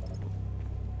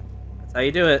 That's how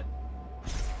you do it.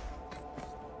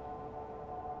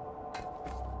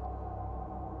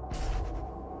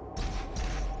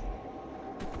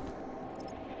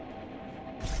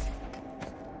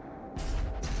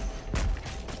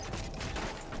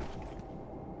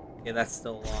 Okay, that's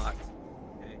still locked.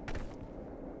 Okay.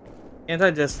 Can't I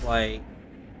just, like...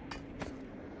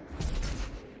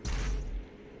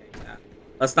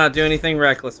 Let's not do anything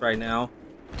reckless right now.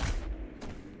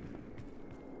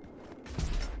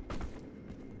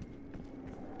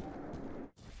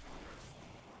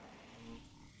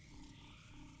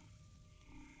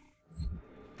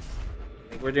 I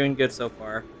think we're doing good so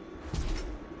far.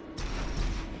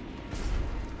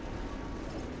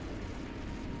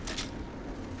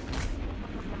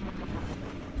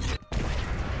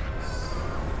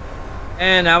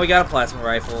 And now we got a plasma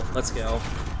rifle. Let's go.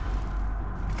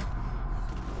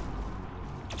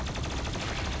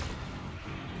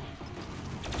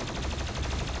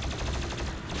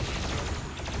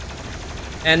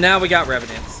 And now we got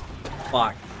Revenants.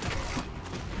 Fuck.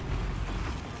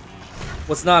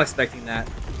 Was not expecting that.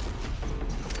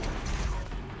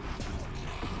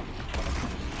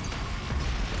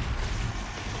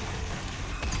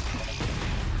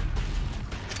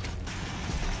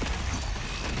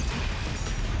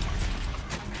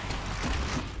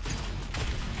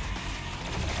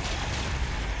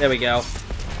 There we go.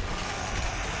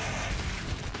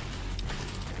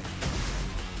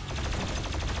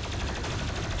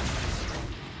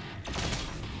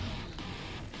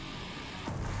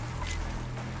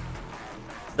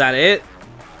 Is that it?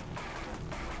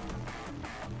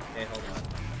 Okay, hold on.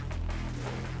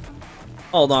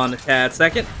 Hold on a tad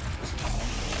second.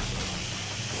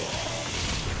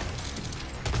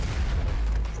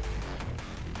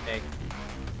 Okay.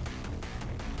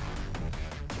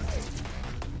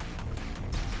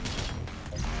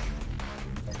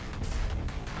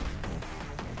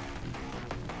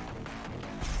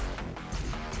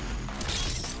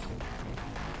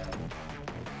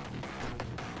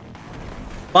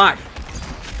 Fuck.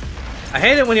 I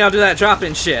hate it when y'all do that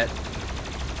drop-in shit.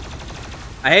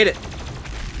 I hate it.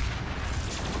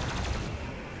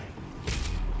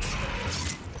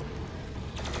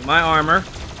 My armor.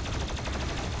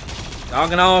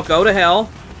 Doggonal, go to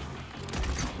hell.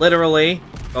 Literally.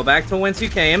 Go back to whence you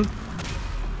came.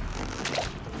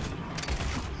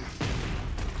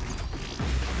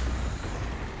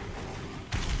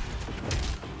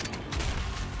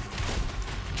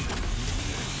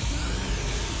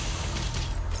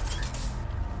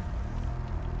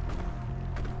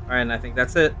 Alright, and I think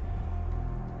that's it.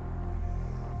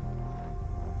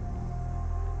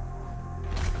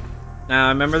 Now, I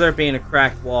remember there being a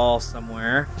cracked wall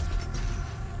somewhere.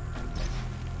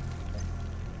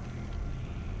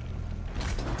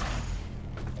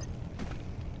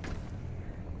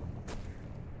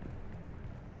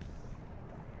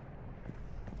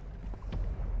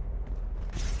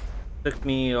 Took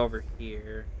me over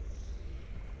here.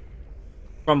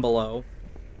 From below.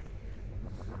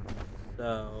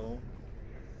 So...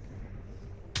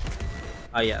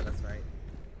 oh yeah, that's right.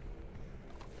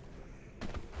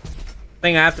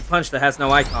 Thing I have to punch that has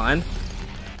no icon.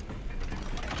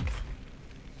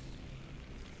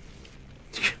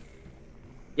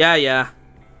 Yeah.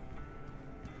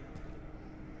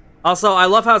 Also, I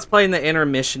love how it's playing the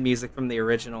intermission music from the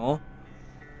original.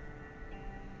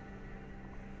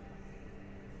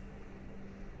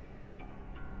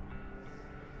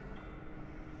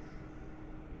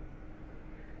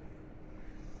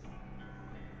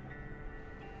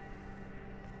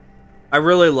 I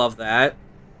really love that.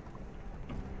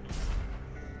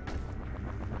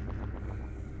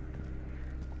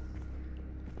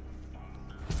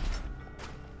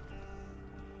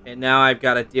 And now I've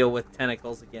got to deal with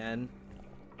tentacles again.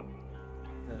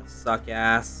 Gonna suck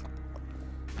ass.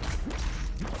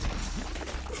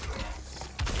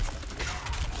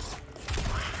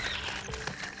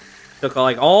 Took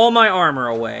like all my armor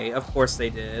away. Of course they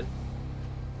did.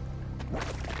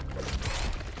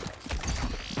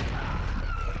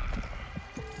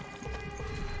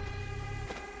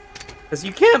 Because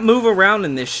you can't move around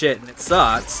in this shit and it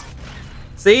sucks.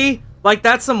 See? Like,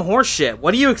 that's some horse shit.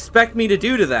 What do you expect me to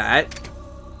do to that?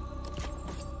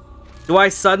 Do I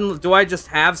just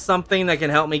have something that can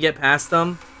help me get past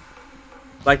them?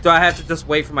 Like, do I have to just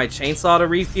wait for my chainsaw to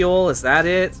refuel? Is that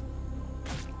it?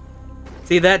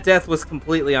 See, that death was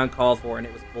completely uncalled for and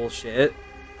it was bullshit.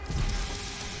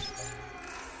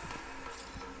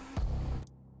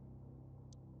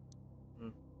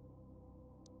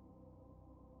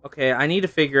 Okay, I need to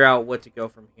figure out what to go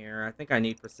from here. I think I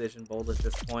need precision bolt at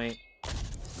this point.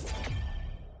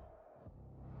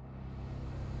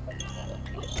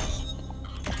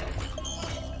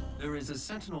 There is a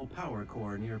Sentinel power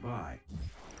core nearby.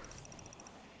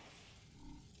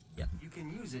 Yeah. You can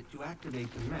use it to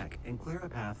activate the mech and clear a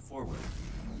path forward.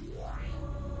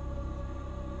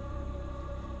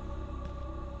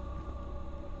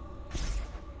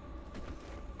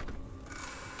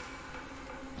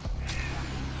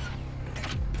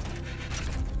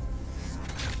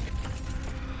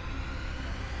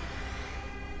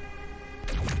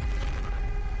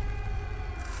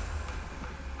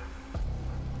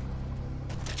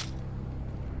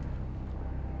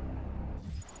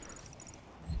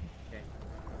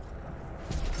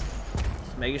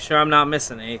 Making sure I'm not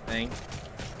missing anything.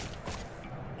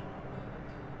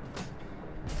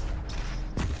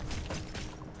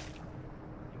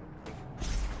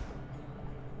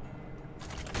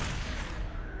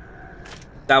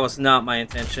 That was not my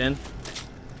intention,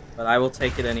 but I will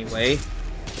take it anyway.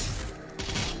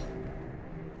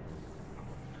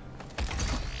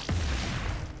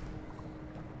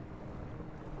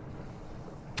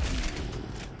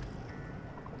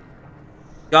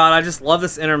 God, I just love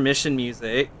this intermission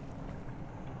music.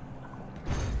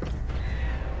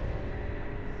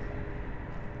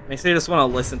 Makes me just want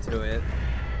to listen to it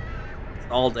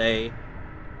all day.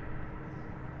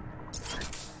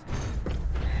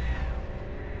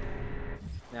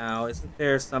 Now, isn't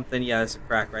there something? Yeah, there's a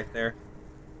crack right there.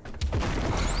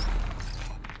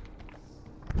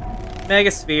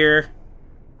 Megasphere.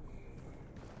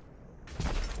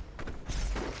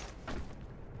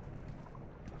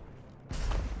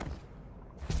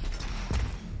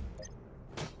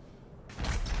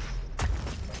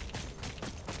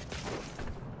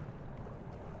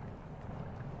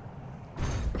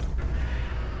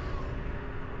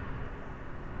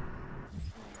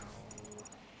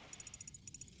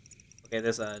 Okay,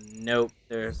 there's a note.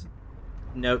 There's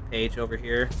a note page over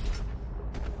here.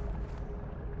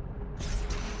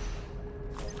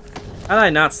 How did I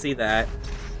not see that?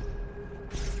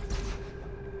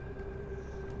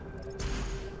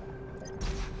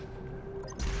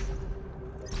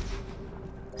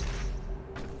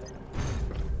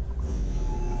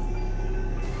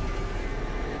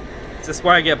 Is this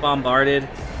where I get bombarded?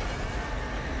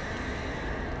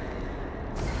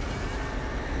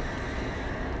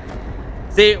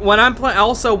 See, when I'm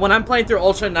playing through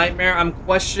Ultra Nightmare, I'm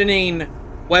questioning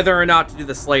whether or not to do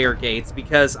the Slayer Gates,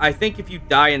 because I think if you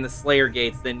die in the Slayer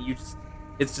Gates, then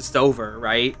it's just over,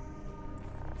 right?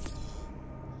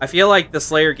 I feel like the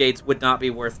Slayer Gates would not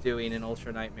be worth doing in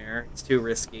Ultra Nightmare. It's too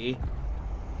risky.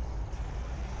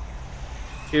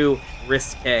 Too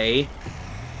risque.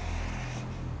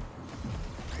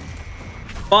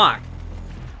 Fuck.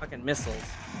 Fucking missiles.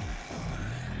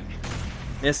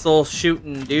 Missile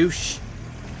shooting douche.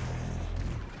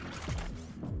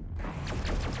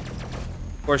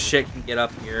 Of course shit can get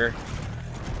up here.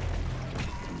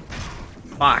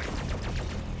 Fuck.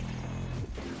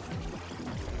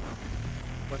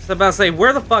 What's I about to say?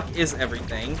 Where the fuck is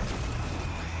everything?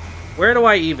 Where do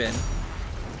I even?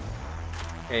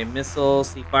 Okay,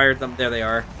 missiles. He fired them. There they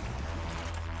are.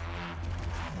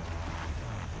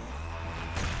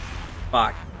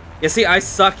 Fuck. You see, I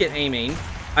suck at aiming.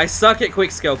 I suck at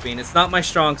quickscoping. It's not my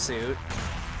strong suit.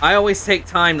 I always take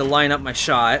time to line up my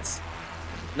shots.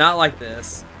 Not like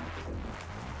this.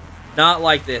 Not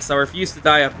like this. I refuse to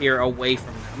die up here away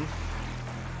from them.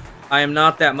 I am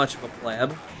not that much of a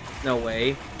pleb. No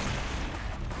way.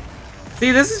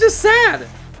 See, this is just sad.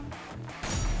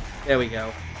 There we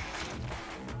go.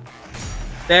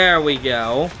 There we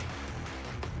go.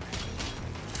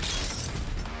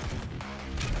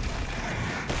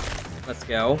 Let's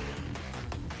go.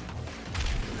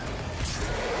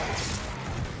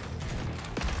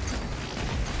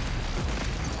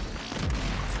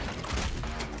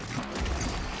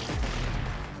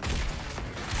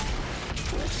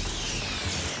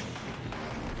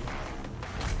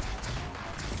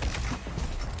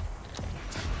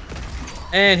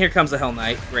 And here comes the Hell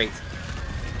Knight. Great.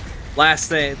 Last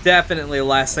thing, definitely the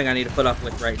last thing I need to put up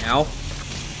with right now.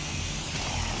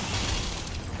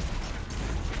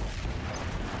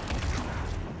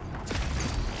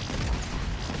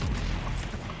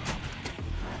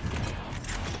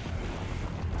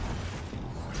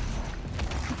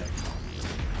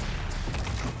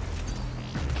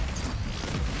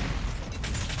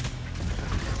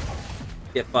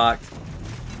 Get fucked.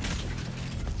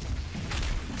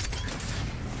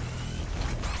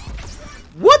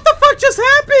 What the fuck just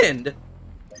happened?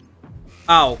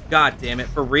 Oh, god damn it.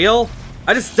 For real?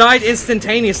 I just died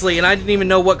instantaneously and I didn't even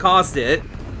know what caused it.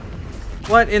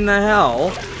 What in the hell?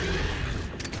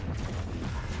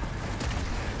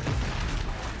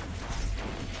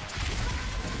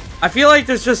 I feel like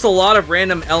there's just a lot of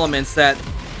random elements that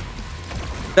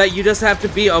you just have to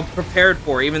be prepared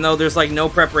for, even though there's like no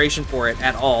preparation for it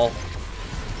at all.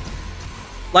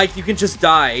 Like, you can just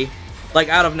die, like,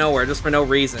 out of nowhere, just for no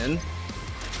reason.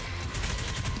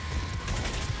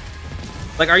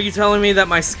 Like, are you telling me that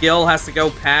my skill has to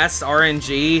go past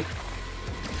RNG?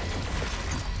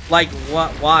 Like,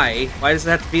 what? Why? Why does it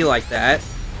have to be like that?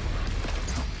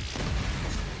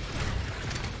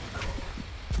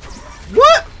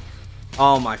 What?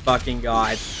 Oh my fucking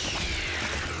god.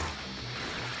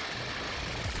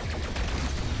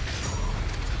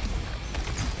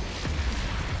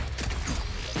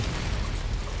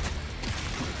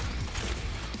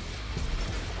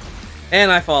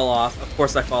 And I fall off. Of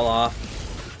course I fall off.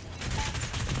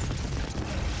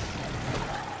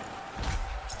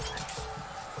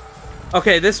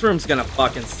 Okay, this room's gonna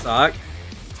fucking suck.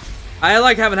 I,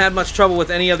 like, haven't had much trouble with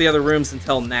any of the other rooms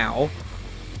until now.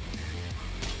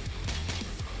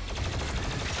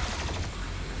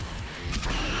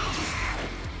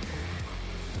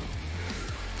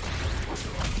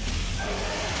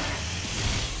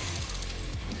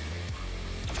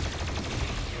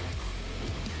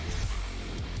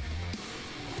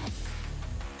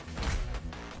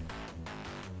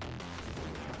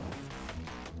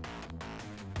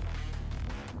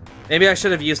 Maybe I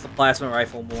should have used the plasma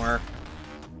rifle more.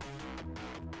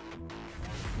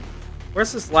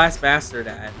 Where's this last bastard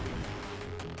at?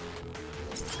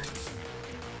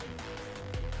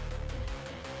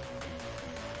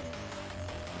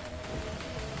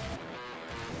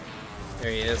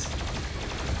 There he is.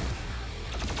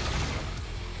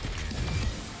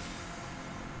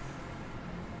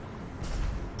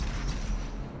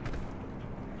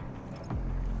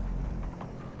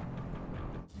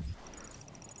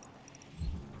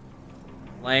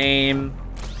 Lame.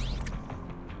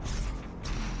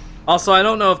 Also, I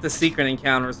don't know if the secret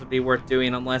encounters would be worth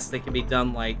doing unless they can be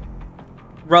done, like,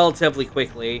 relatively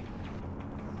quickly.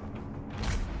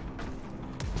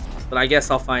 But I guess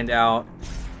I'll find out.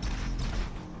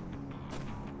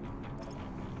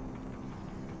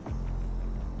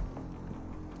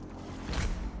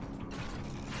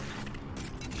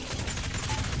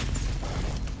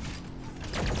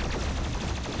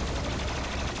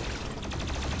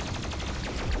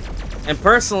 And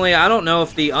personally, I don't know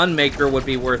if the Unmaker would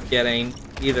be worth getting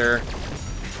either.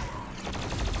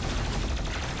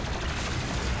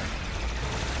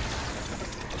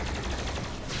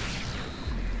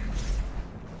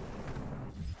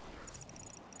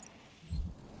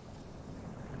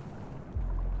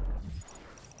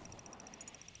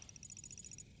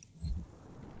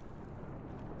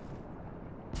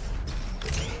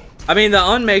 I mean, the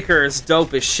Unmaker is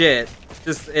dope as shit.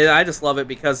 I just love it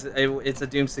because it's a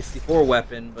Doom 64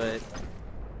 weapon, but...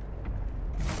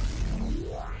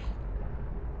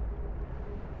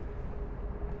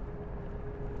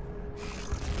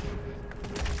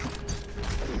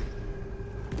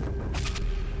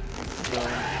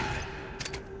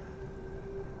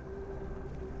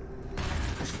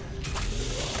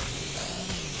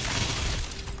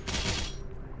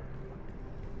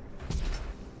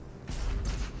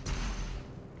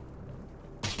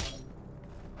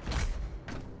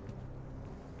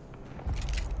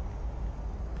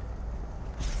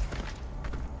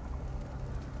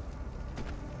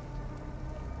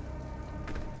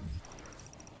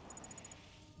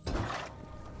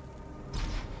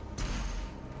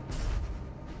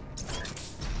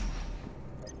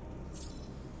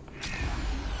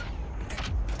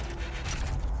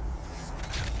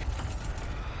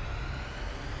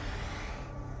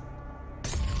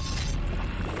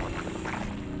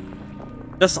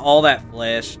 Just all that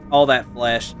flesh. All that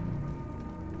flesh.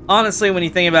 Honestly, when you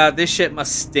think about it, this shit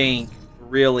must stink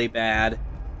really bad.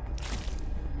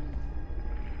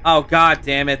 Oh, god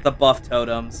damn it, the buff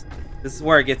totems. This is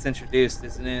where it gets introduced,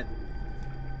 isn't it?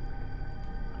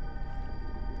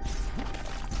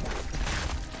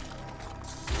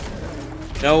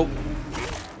 Nope.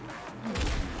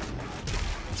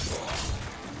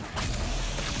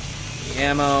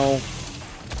 Ammo.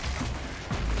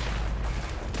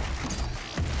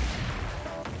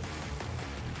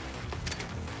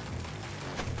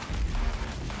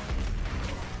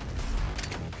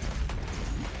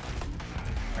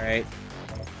 Alright.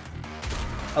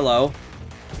 Hello.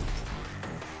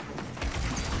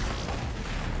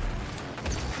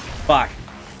 Fuck.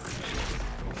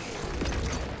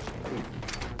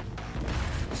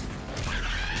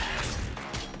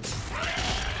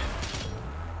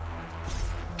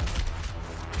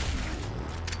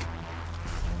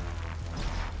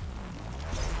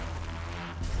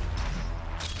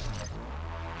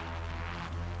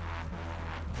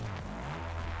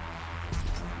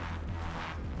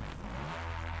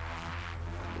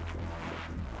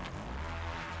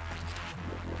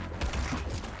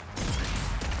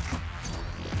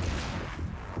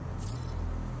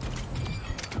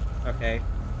 Okay.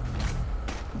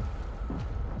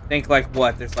 Think like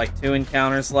what? There's like 2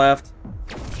 encounters left.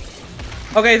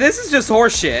 Okay, this is just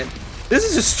horseshit. This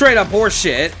is just straight up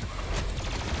horseshit.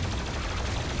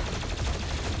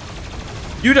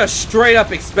 You just straight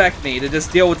up expect me to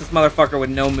just deal with this motherfucker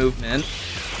with no movement.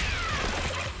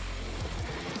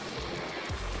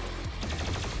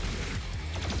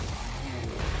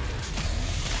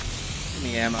 Give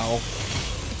me ammo.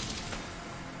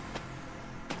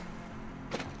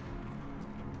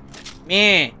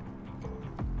 Meh.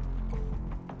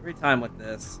 Every time with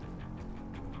this.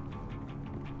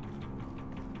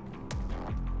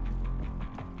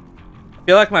 I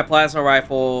feel like my plasma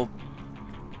rifle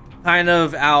kind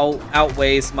of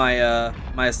outweighs my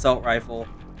my assault rifle.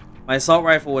 My assault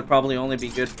rifle would probably only be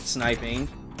good for sniping.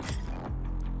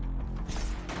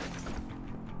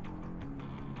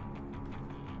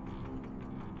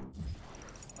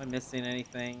 Am I missing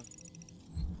anything?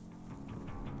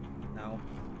 No.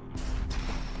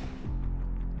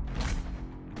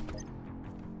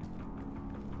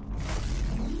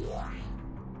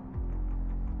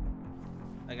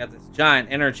 I got this giant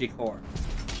energy core.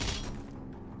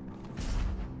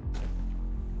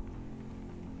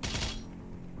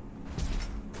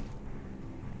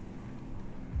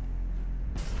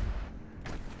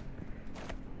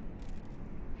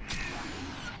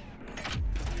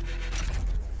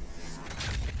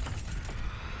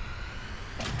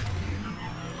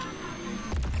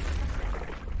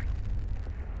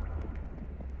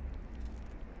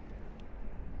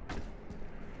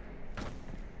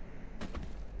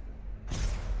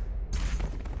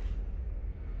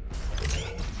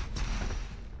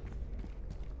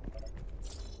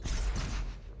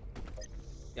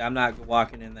 Yeah, I'm not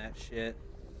walking in that shit.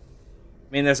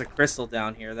 I mean, there's a crystal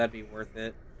down here. That'd be worth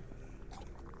it.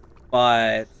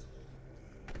 But...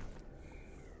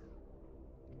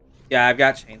 yeah, I've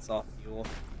got chainsaw fuel.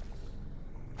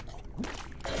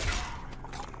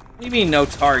 What do you mean, no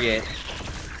target?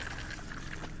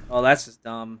 Oh, that's just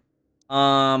dumb.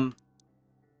 We're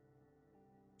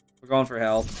going for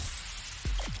health.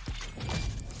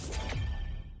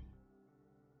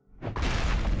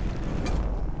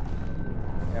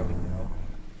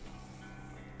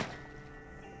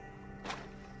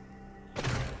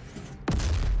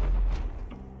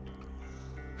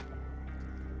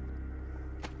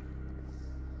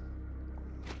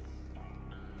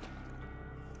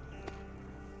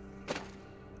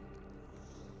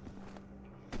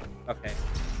 Okay.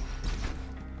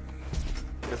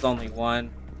 There's only one.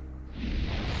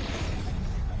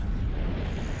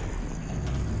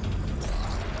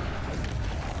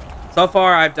 So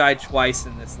far, I've died twice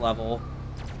in this level.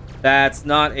 That's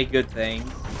not a good thing.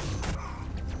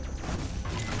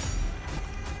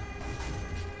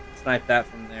 Snipe that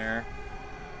from there.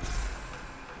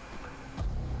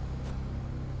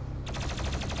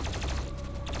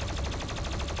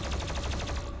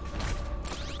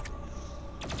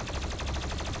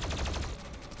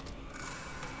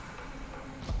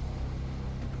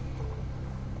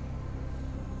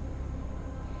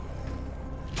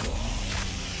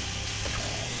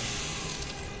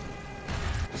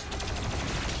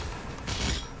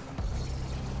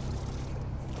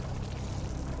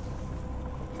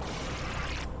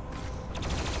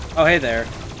 Oh, hey there.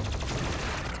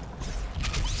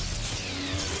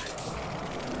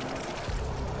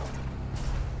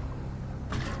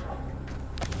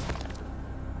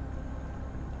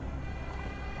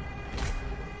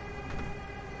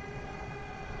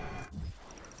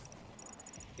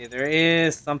 Okay, there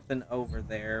is something over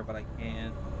there, but I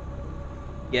can't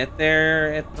get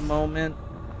there at the moment,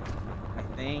 I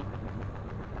think.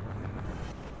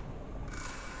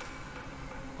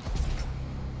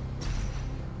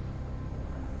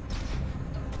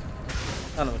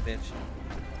 Son of a bitch.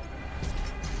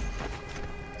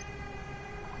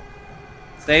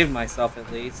 Saved myself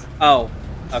at least. Oh,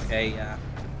 okay, yeah.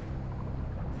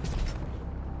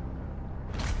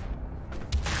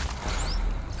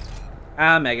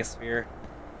 Ah, Megasphere.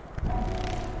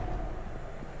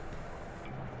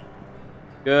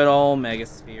 Good old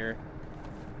Megasphere.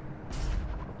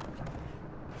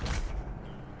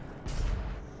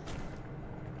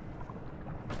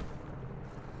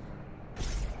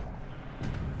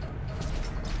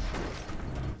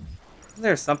 Is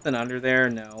there something under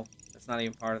there? No. That's not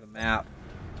even part of the map.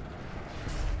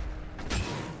 Okay,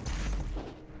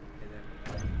 there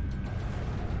we go.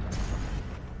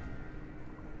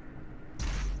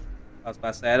 I was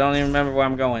about to say, I don't even remember where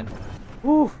I'm going.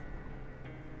 Whew.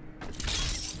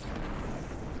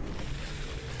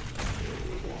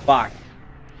 Fuck.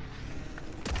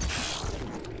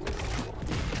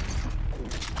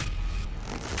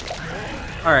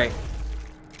 Alright.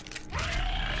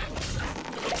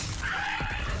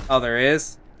 Oh, there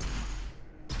is?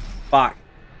 Fuck.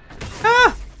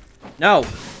 Ah! No.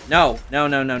 No. No,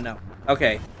 no, no, no.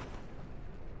 Okay.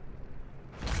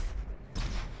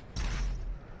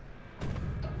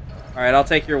 Alright, I'll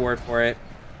take your word for it.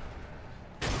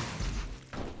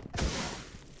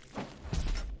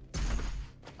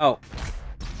 Oh.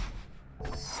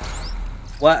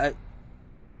 What?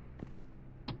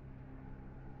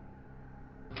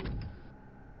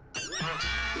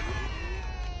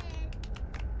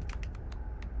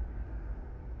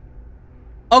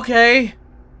 Okay.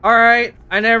 Alright.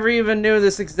 I never even knew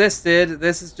this existed.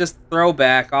 This is just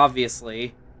throwback,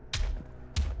 obviously.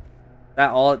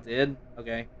 That all it did?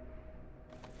 Okay.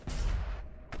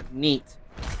 Neat.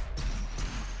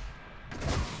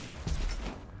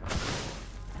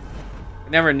 I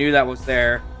never knew that was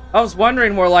there. I was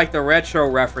wondering where, like, the retro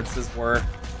references were.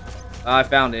 I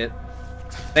found it.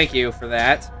 Thank you for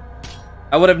that.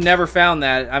 I would have never found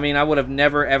that. I mean, I would have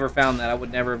never, ever found that. I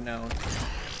would never have known.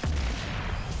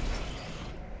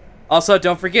 Also,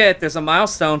 don't forget, there's a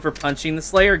milestone for punching the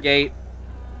Slayer Gate.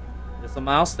 There's a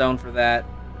milestone for that.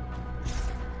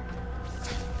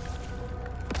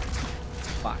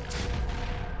 Fuck.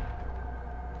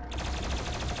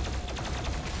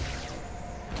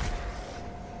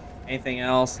 Anything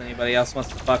else? Anybody else wants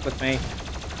to fuck with me?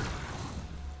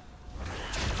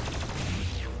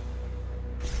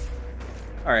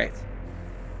 Alright.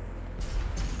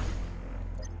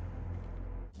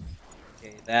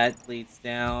 Okay, that leads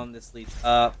down. This leads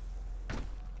up.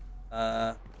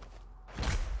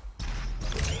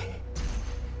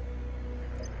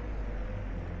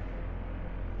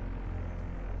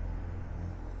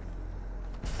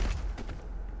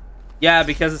 Yeah,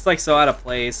 because it's like so out of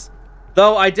place.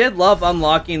 Though I did love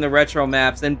unlocking the retro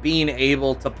maps and being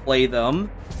able to play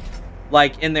them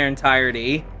like in their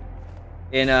entirety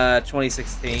in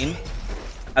 2016.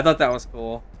 I thought that was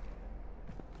cool.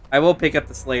 I will pick up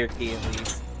the Slayer key at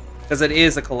least, because it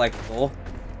is a collectible.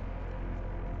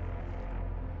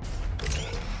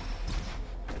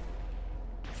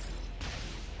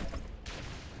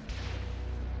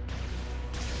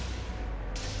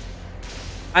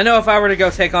 I know if I were to go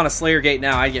take on a Slayer Gate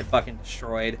now, I'd get fucking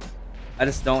destroyed. I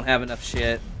just don't have enough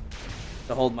shit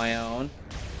to hold my own.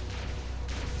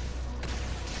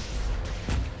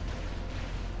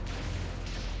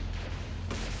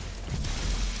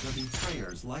 The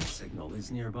betrayer's life signal is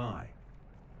nearby.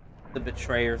 the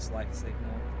betrayer's life signal.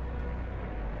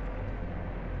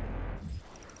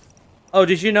 Oh,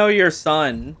 did you know your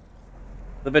son,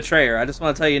 the betrayer? I just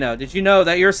want to tell you did you know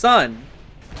that your son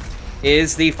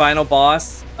is the final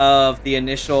boss of the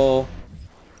initial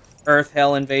Earth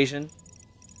Hell invasion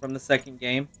from the second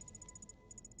game?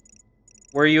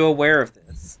 Were you aware of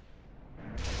this?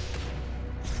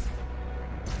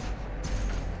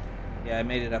 Yeah, I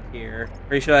made it up here.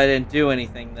 Pretty sure I didn't do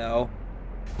anything, though.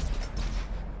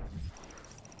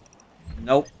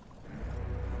 Nope.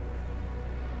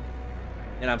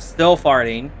 And I'm still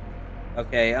farting.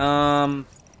 Okay, alright.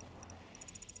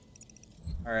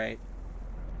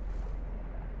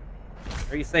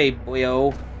 What do you say,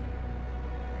 boyo?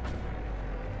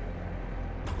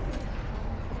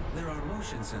 There are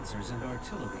motion sensors and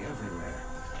artillery everywhere.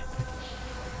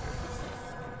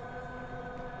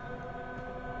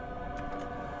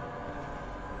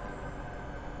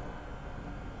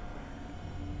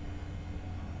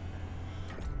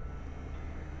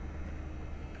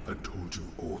 I told you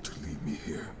all to leave me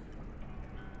here.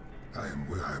 I am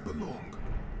where I belong.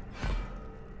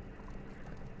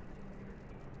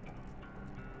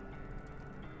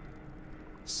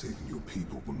 Saving your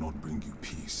people will not bring you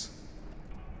peace.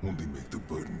 Only make the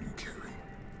burden you carry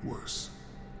worse.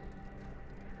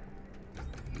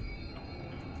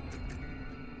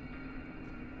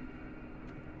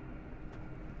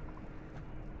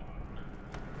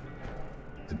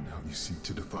 And now you seek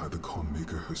to defy the Khan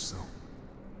Maker herself.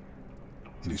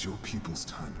 It is your people's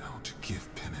time now to give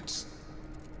penance,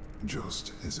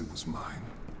 just as it was mine.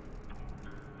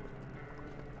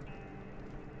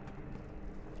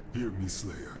 Hear me,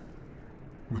 Slayer.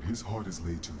 When his heart is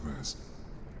laid to rest,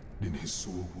 then his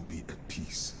soul will be at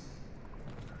peace.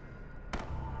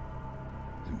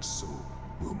 And so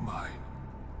will mine.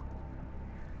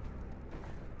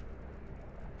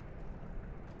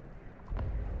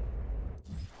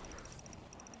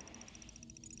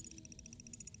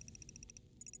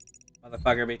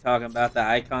 Motherfucker be talking about the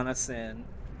icon of sin.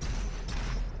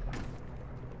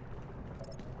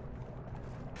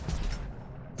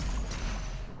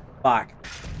 Fuck.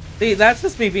 See, that's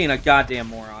just me being a goddamn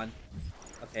moron.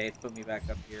 Okay, it's put me back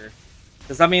up here.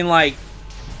 Because, I mean, like,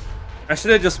 I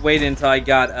should have just waited until I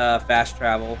got fast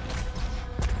travel.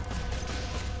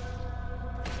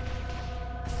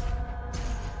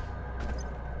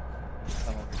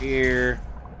 Come over here.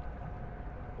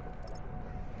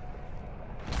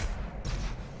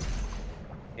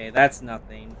 Okay, that's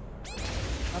nothing.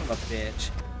 Son of a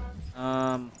bitch.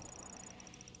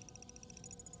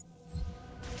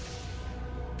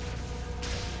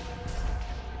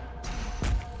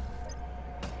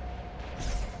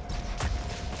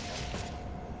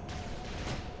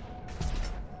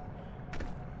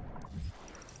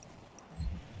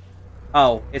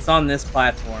 Oh, it's on this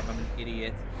platform. I'm an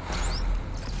idiot.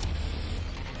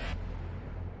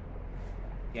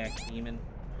 Yeah, demon.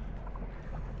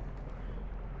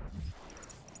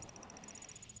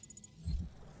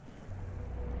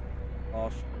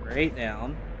 Fall straight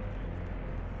down.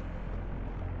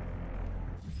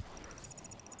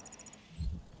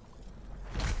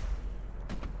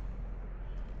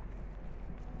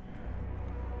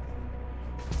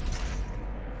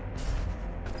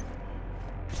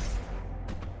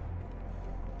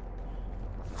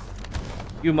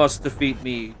 You must defeat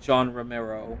me, John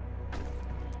Romero.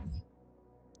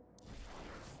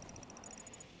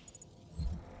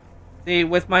 See,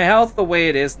 with my health the way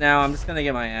it is now, I'm just gonna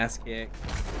get my ass kicked.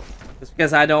 Just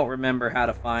because I don't remember how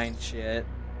to find shit.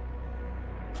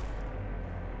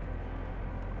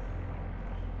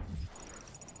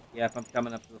 Yep, I'm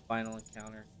coming up to the final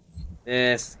encounter.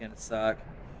 This is gonna suck.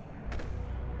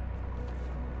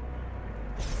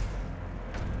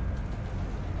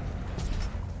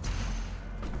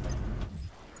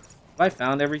 Have I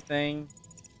found everything?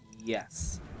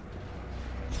 Yes.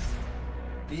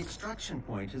 The extraction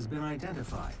point has been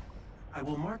identified. I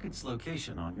will mark its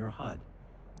location on your HUD.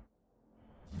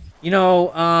 You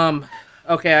know,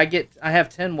 okay, I have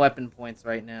 10 weapon points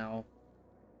right now.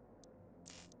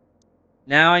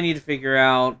 Now I need to figure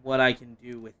out what I can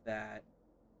do with that.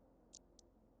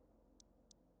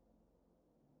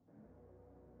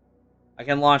 I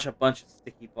can launch a bunch of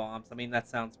sticky bombs. I mean, that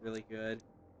sounds really good.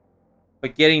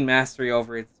 But getting mastery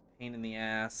over it's a pain in the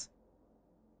ass.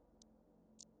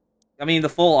 I mean, the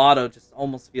full auto just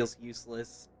almost feels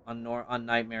useless on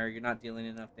Nightmare. You're not dealing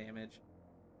enough damage.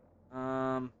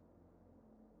 I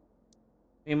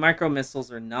mean, micro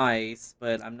missiles are nice,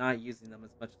 but I'm not using them as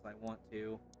much as I want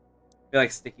to. I feel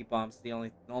like sticky bomb's the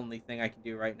only thing I can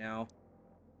do right now.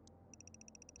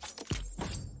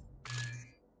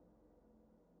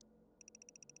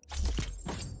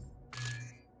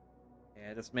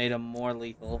 I just made him more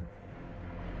lethal.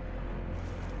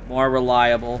 More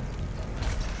reliable.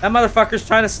 That motherfucker's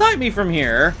trying to snipe me from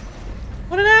here.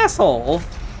 What an asshole.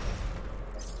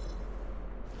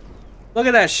 Look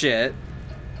at that shit.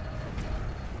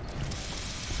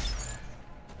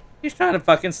 He's trying to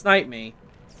fucking snipe me.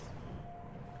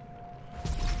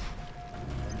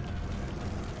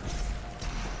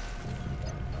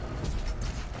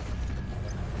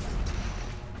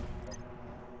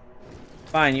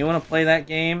 Fine, you want to play that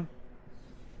game?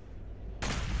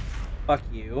 Fuck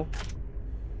you.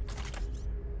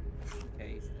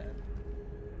 Okay, he's dead.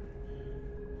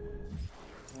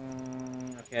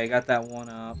 Okay, I got that one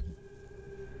up.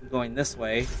 I'm going this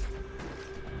way.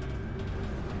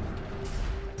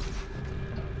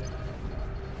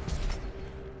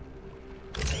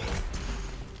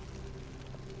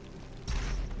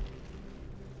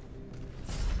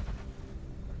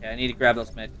 Okay, I need to grab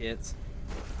those med kits.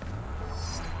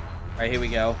 Alright, here we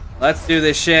go. Let's do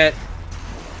this shit.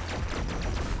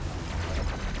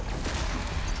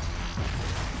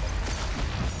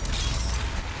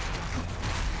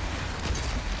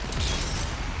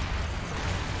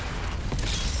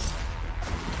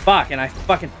 Fuck, and I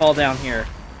fucking fall down here.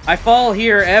 I fall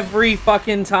here every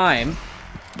fucking time.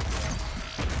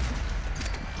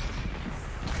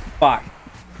 Fuck.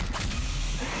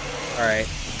 Alright.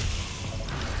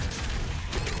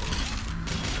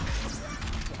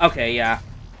 Okay, yeah.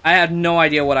 I had no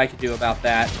idea what I could do about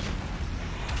that.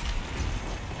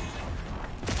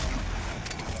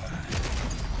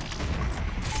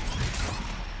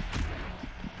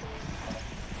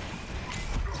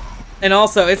 And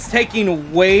also, it's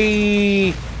taking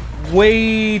way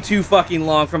too fucking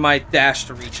long for my dash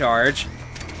to recharge.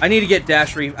 I need to get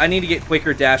I need to get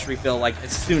quicker dash refill, like,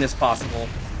 as soon as possible.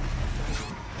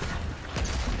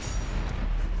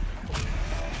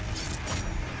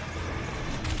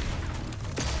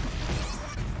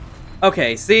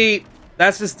 Okay, see,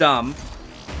 that's just dumb.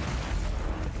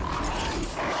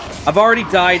 I've already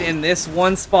died in this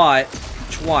one spot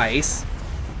twice.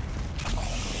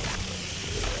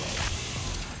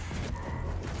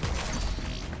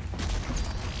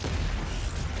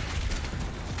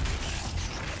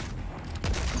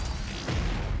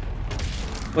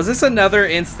 Was this another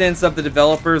instance of the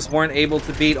developers weren't able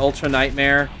to beat Ultra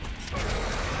Nightmare?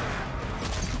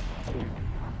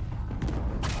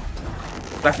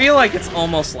 I feel like it's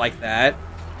almost like that.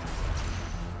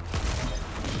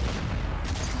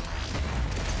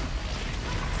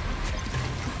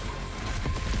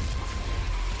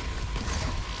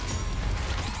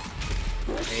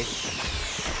 Okay.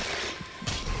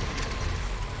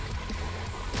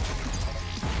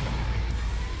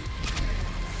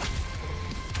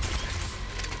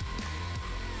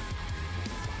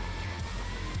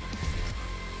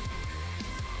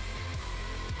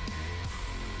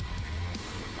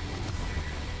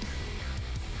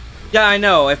 Yeah, I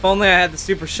know. If only I had the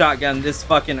super shotgun this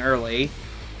fucking early.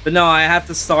 But no, I have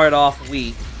to start off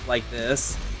weak like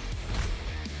this.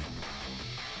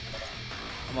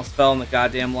 Almost fell in the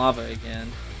goddamn lava again.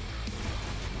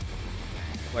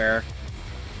 Where?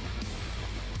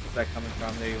 Where's that coming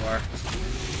from? There you are.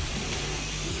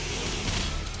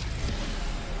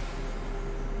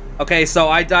 Okay, so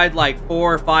I died like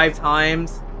 4 or 5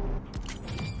 times.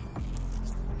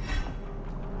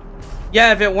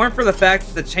 Yeah, if it weren't for the fact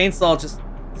that the chainsaw just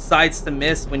decides to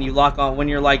miss when you lock on, when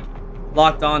you're like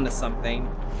locked on to something.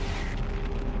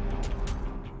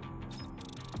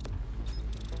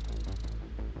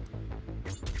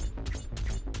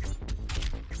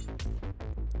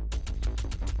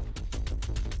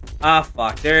 Ah,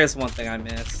 fuck. There is one thing I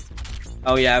missed.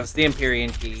 Oh yeah, it was the Empyrean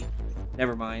key.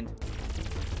 Never mind.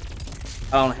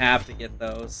 I don't have to get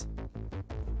those.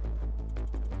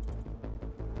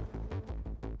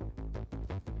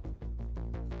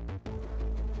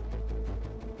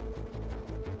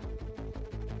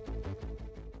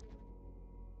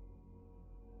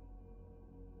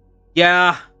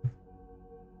 Yeah.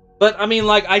 But, I mean,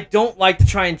 like, I don't like to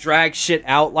try and drag shit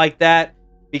out like that,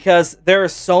 because there are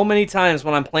so many times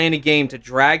when I'm playing a game to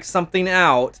drag something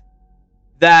out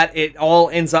that it all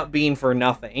ends up being for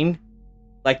nothing.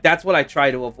 Like, that's what I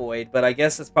try to avoid, but I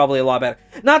guess it's probably a lot better.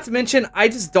 Not to mention, I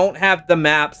just don't have the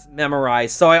maps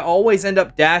memorized, so I always end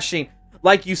up dashing.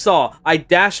 Like you saw, I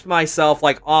dashed myself,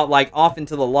 like off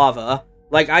into the lava.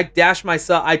 Like, I dash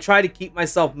myself, I try to keep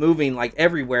myself moving, like,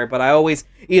 everywhere, but I always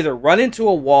either run into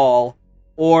a wall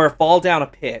or fall down a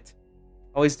pit.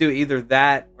 I always do either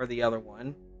that or the other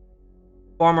one.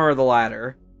 Former or the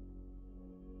latter.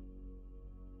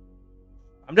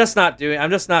 I'm just not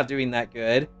doing that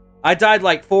good. I died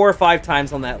like 4 or 5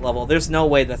 times on that level. There's no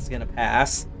way that's gonna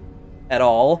pass. At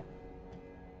all.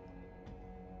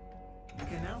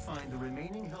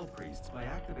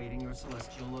 activating your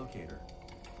celestial locator.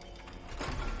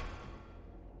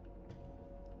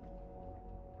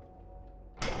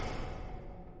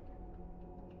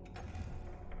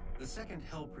 The second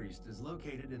Hell Priest is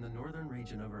located in the northern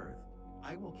region of Earth.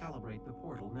 I will calibrate the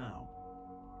portal now.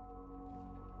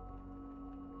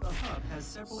 The hub has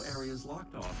several areas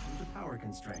locked off due to power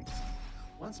constraints.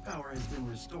 Once power has been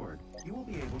restored, you will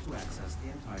be able to access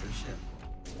the entire ship.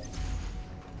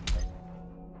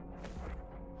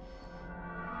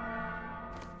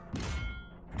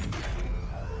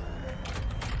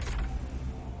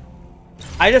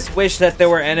 I just wish that there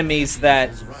were enemies that...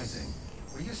 Rising,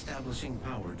 re-establishing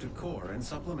power to core and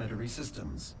supplementary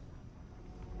systems.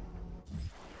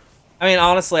 I mean,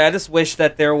 honestly, I just wish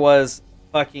that there was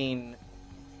fucking...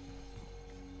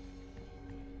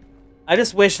 I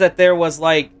just wish that there was,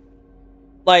 like...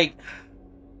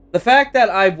 The fact that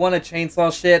I want to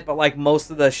chainsaw shit, but, like, most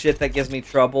of the shit that gives me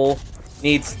trouble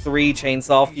needs 3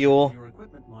 chainsaw fuel. Your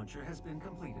equipment launcher has been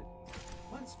completed.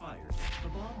 Once fired, the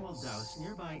bomb will douse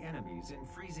nearby enemies in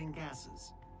freezing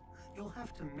gases. You'll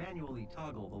have to manually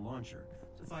toggle the launcher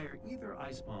to fire either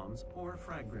ice bombs or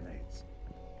frag grenades.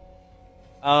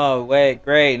 Oh, wait,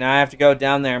 great. Now I have to go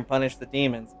down there and punish the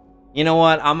demons. You know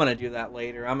what? I'm going to do that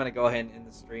later. I'm going to go ahead and end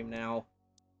the stream now.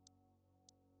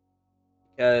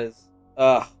 Because,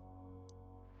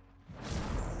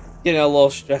 getting a little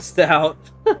stressed out.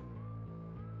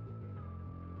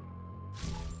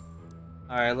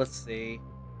 Alright, let's see.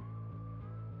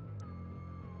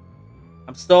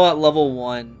 I'm still at level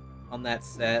 1 on that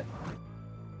set.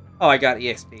 Oh, I got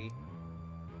EXP.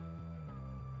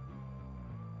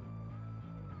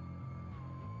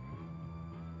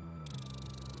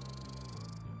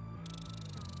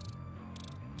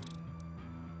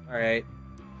 Alright.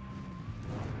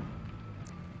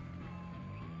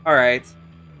 Alright.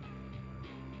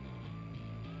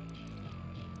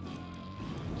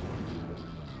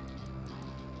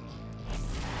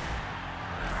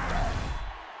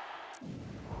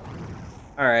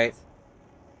 Alright.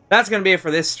 That's going to be it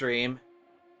for this stream.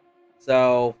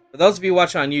 So, for those of you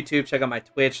watching on YouTube, check out my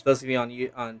Twitch. Those of you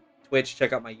on Twitch,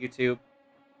 check out my YouTube.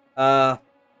 I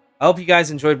hope you guys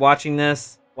enjoyed watching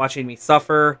this. Watching me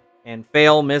suffer and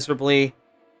fail miserably.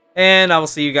 And I will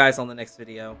see you guys on the next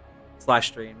video /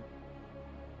 stream.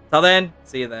 Till then,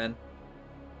 see you then.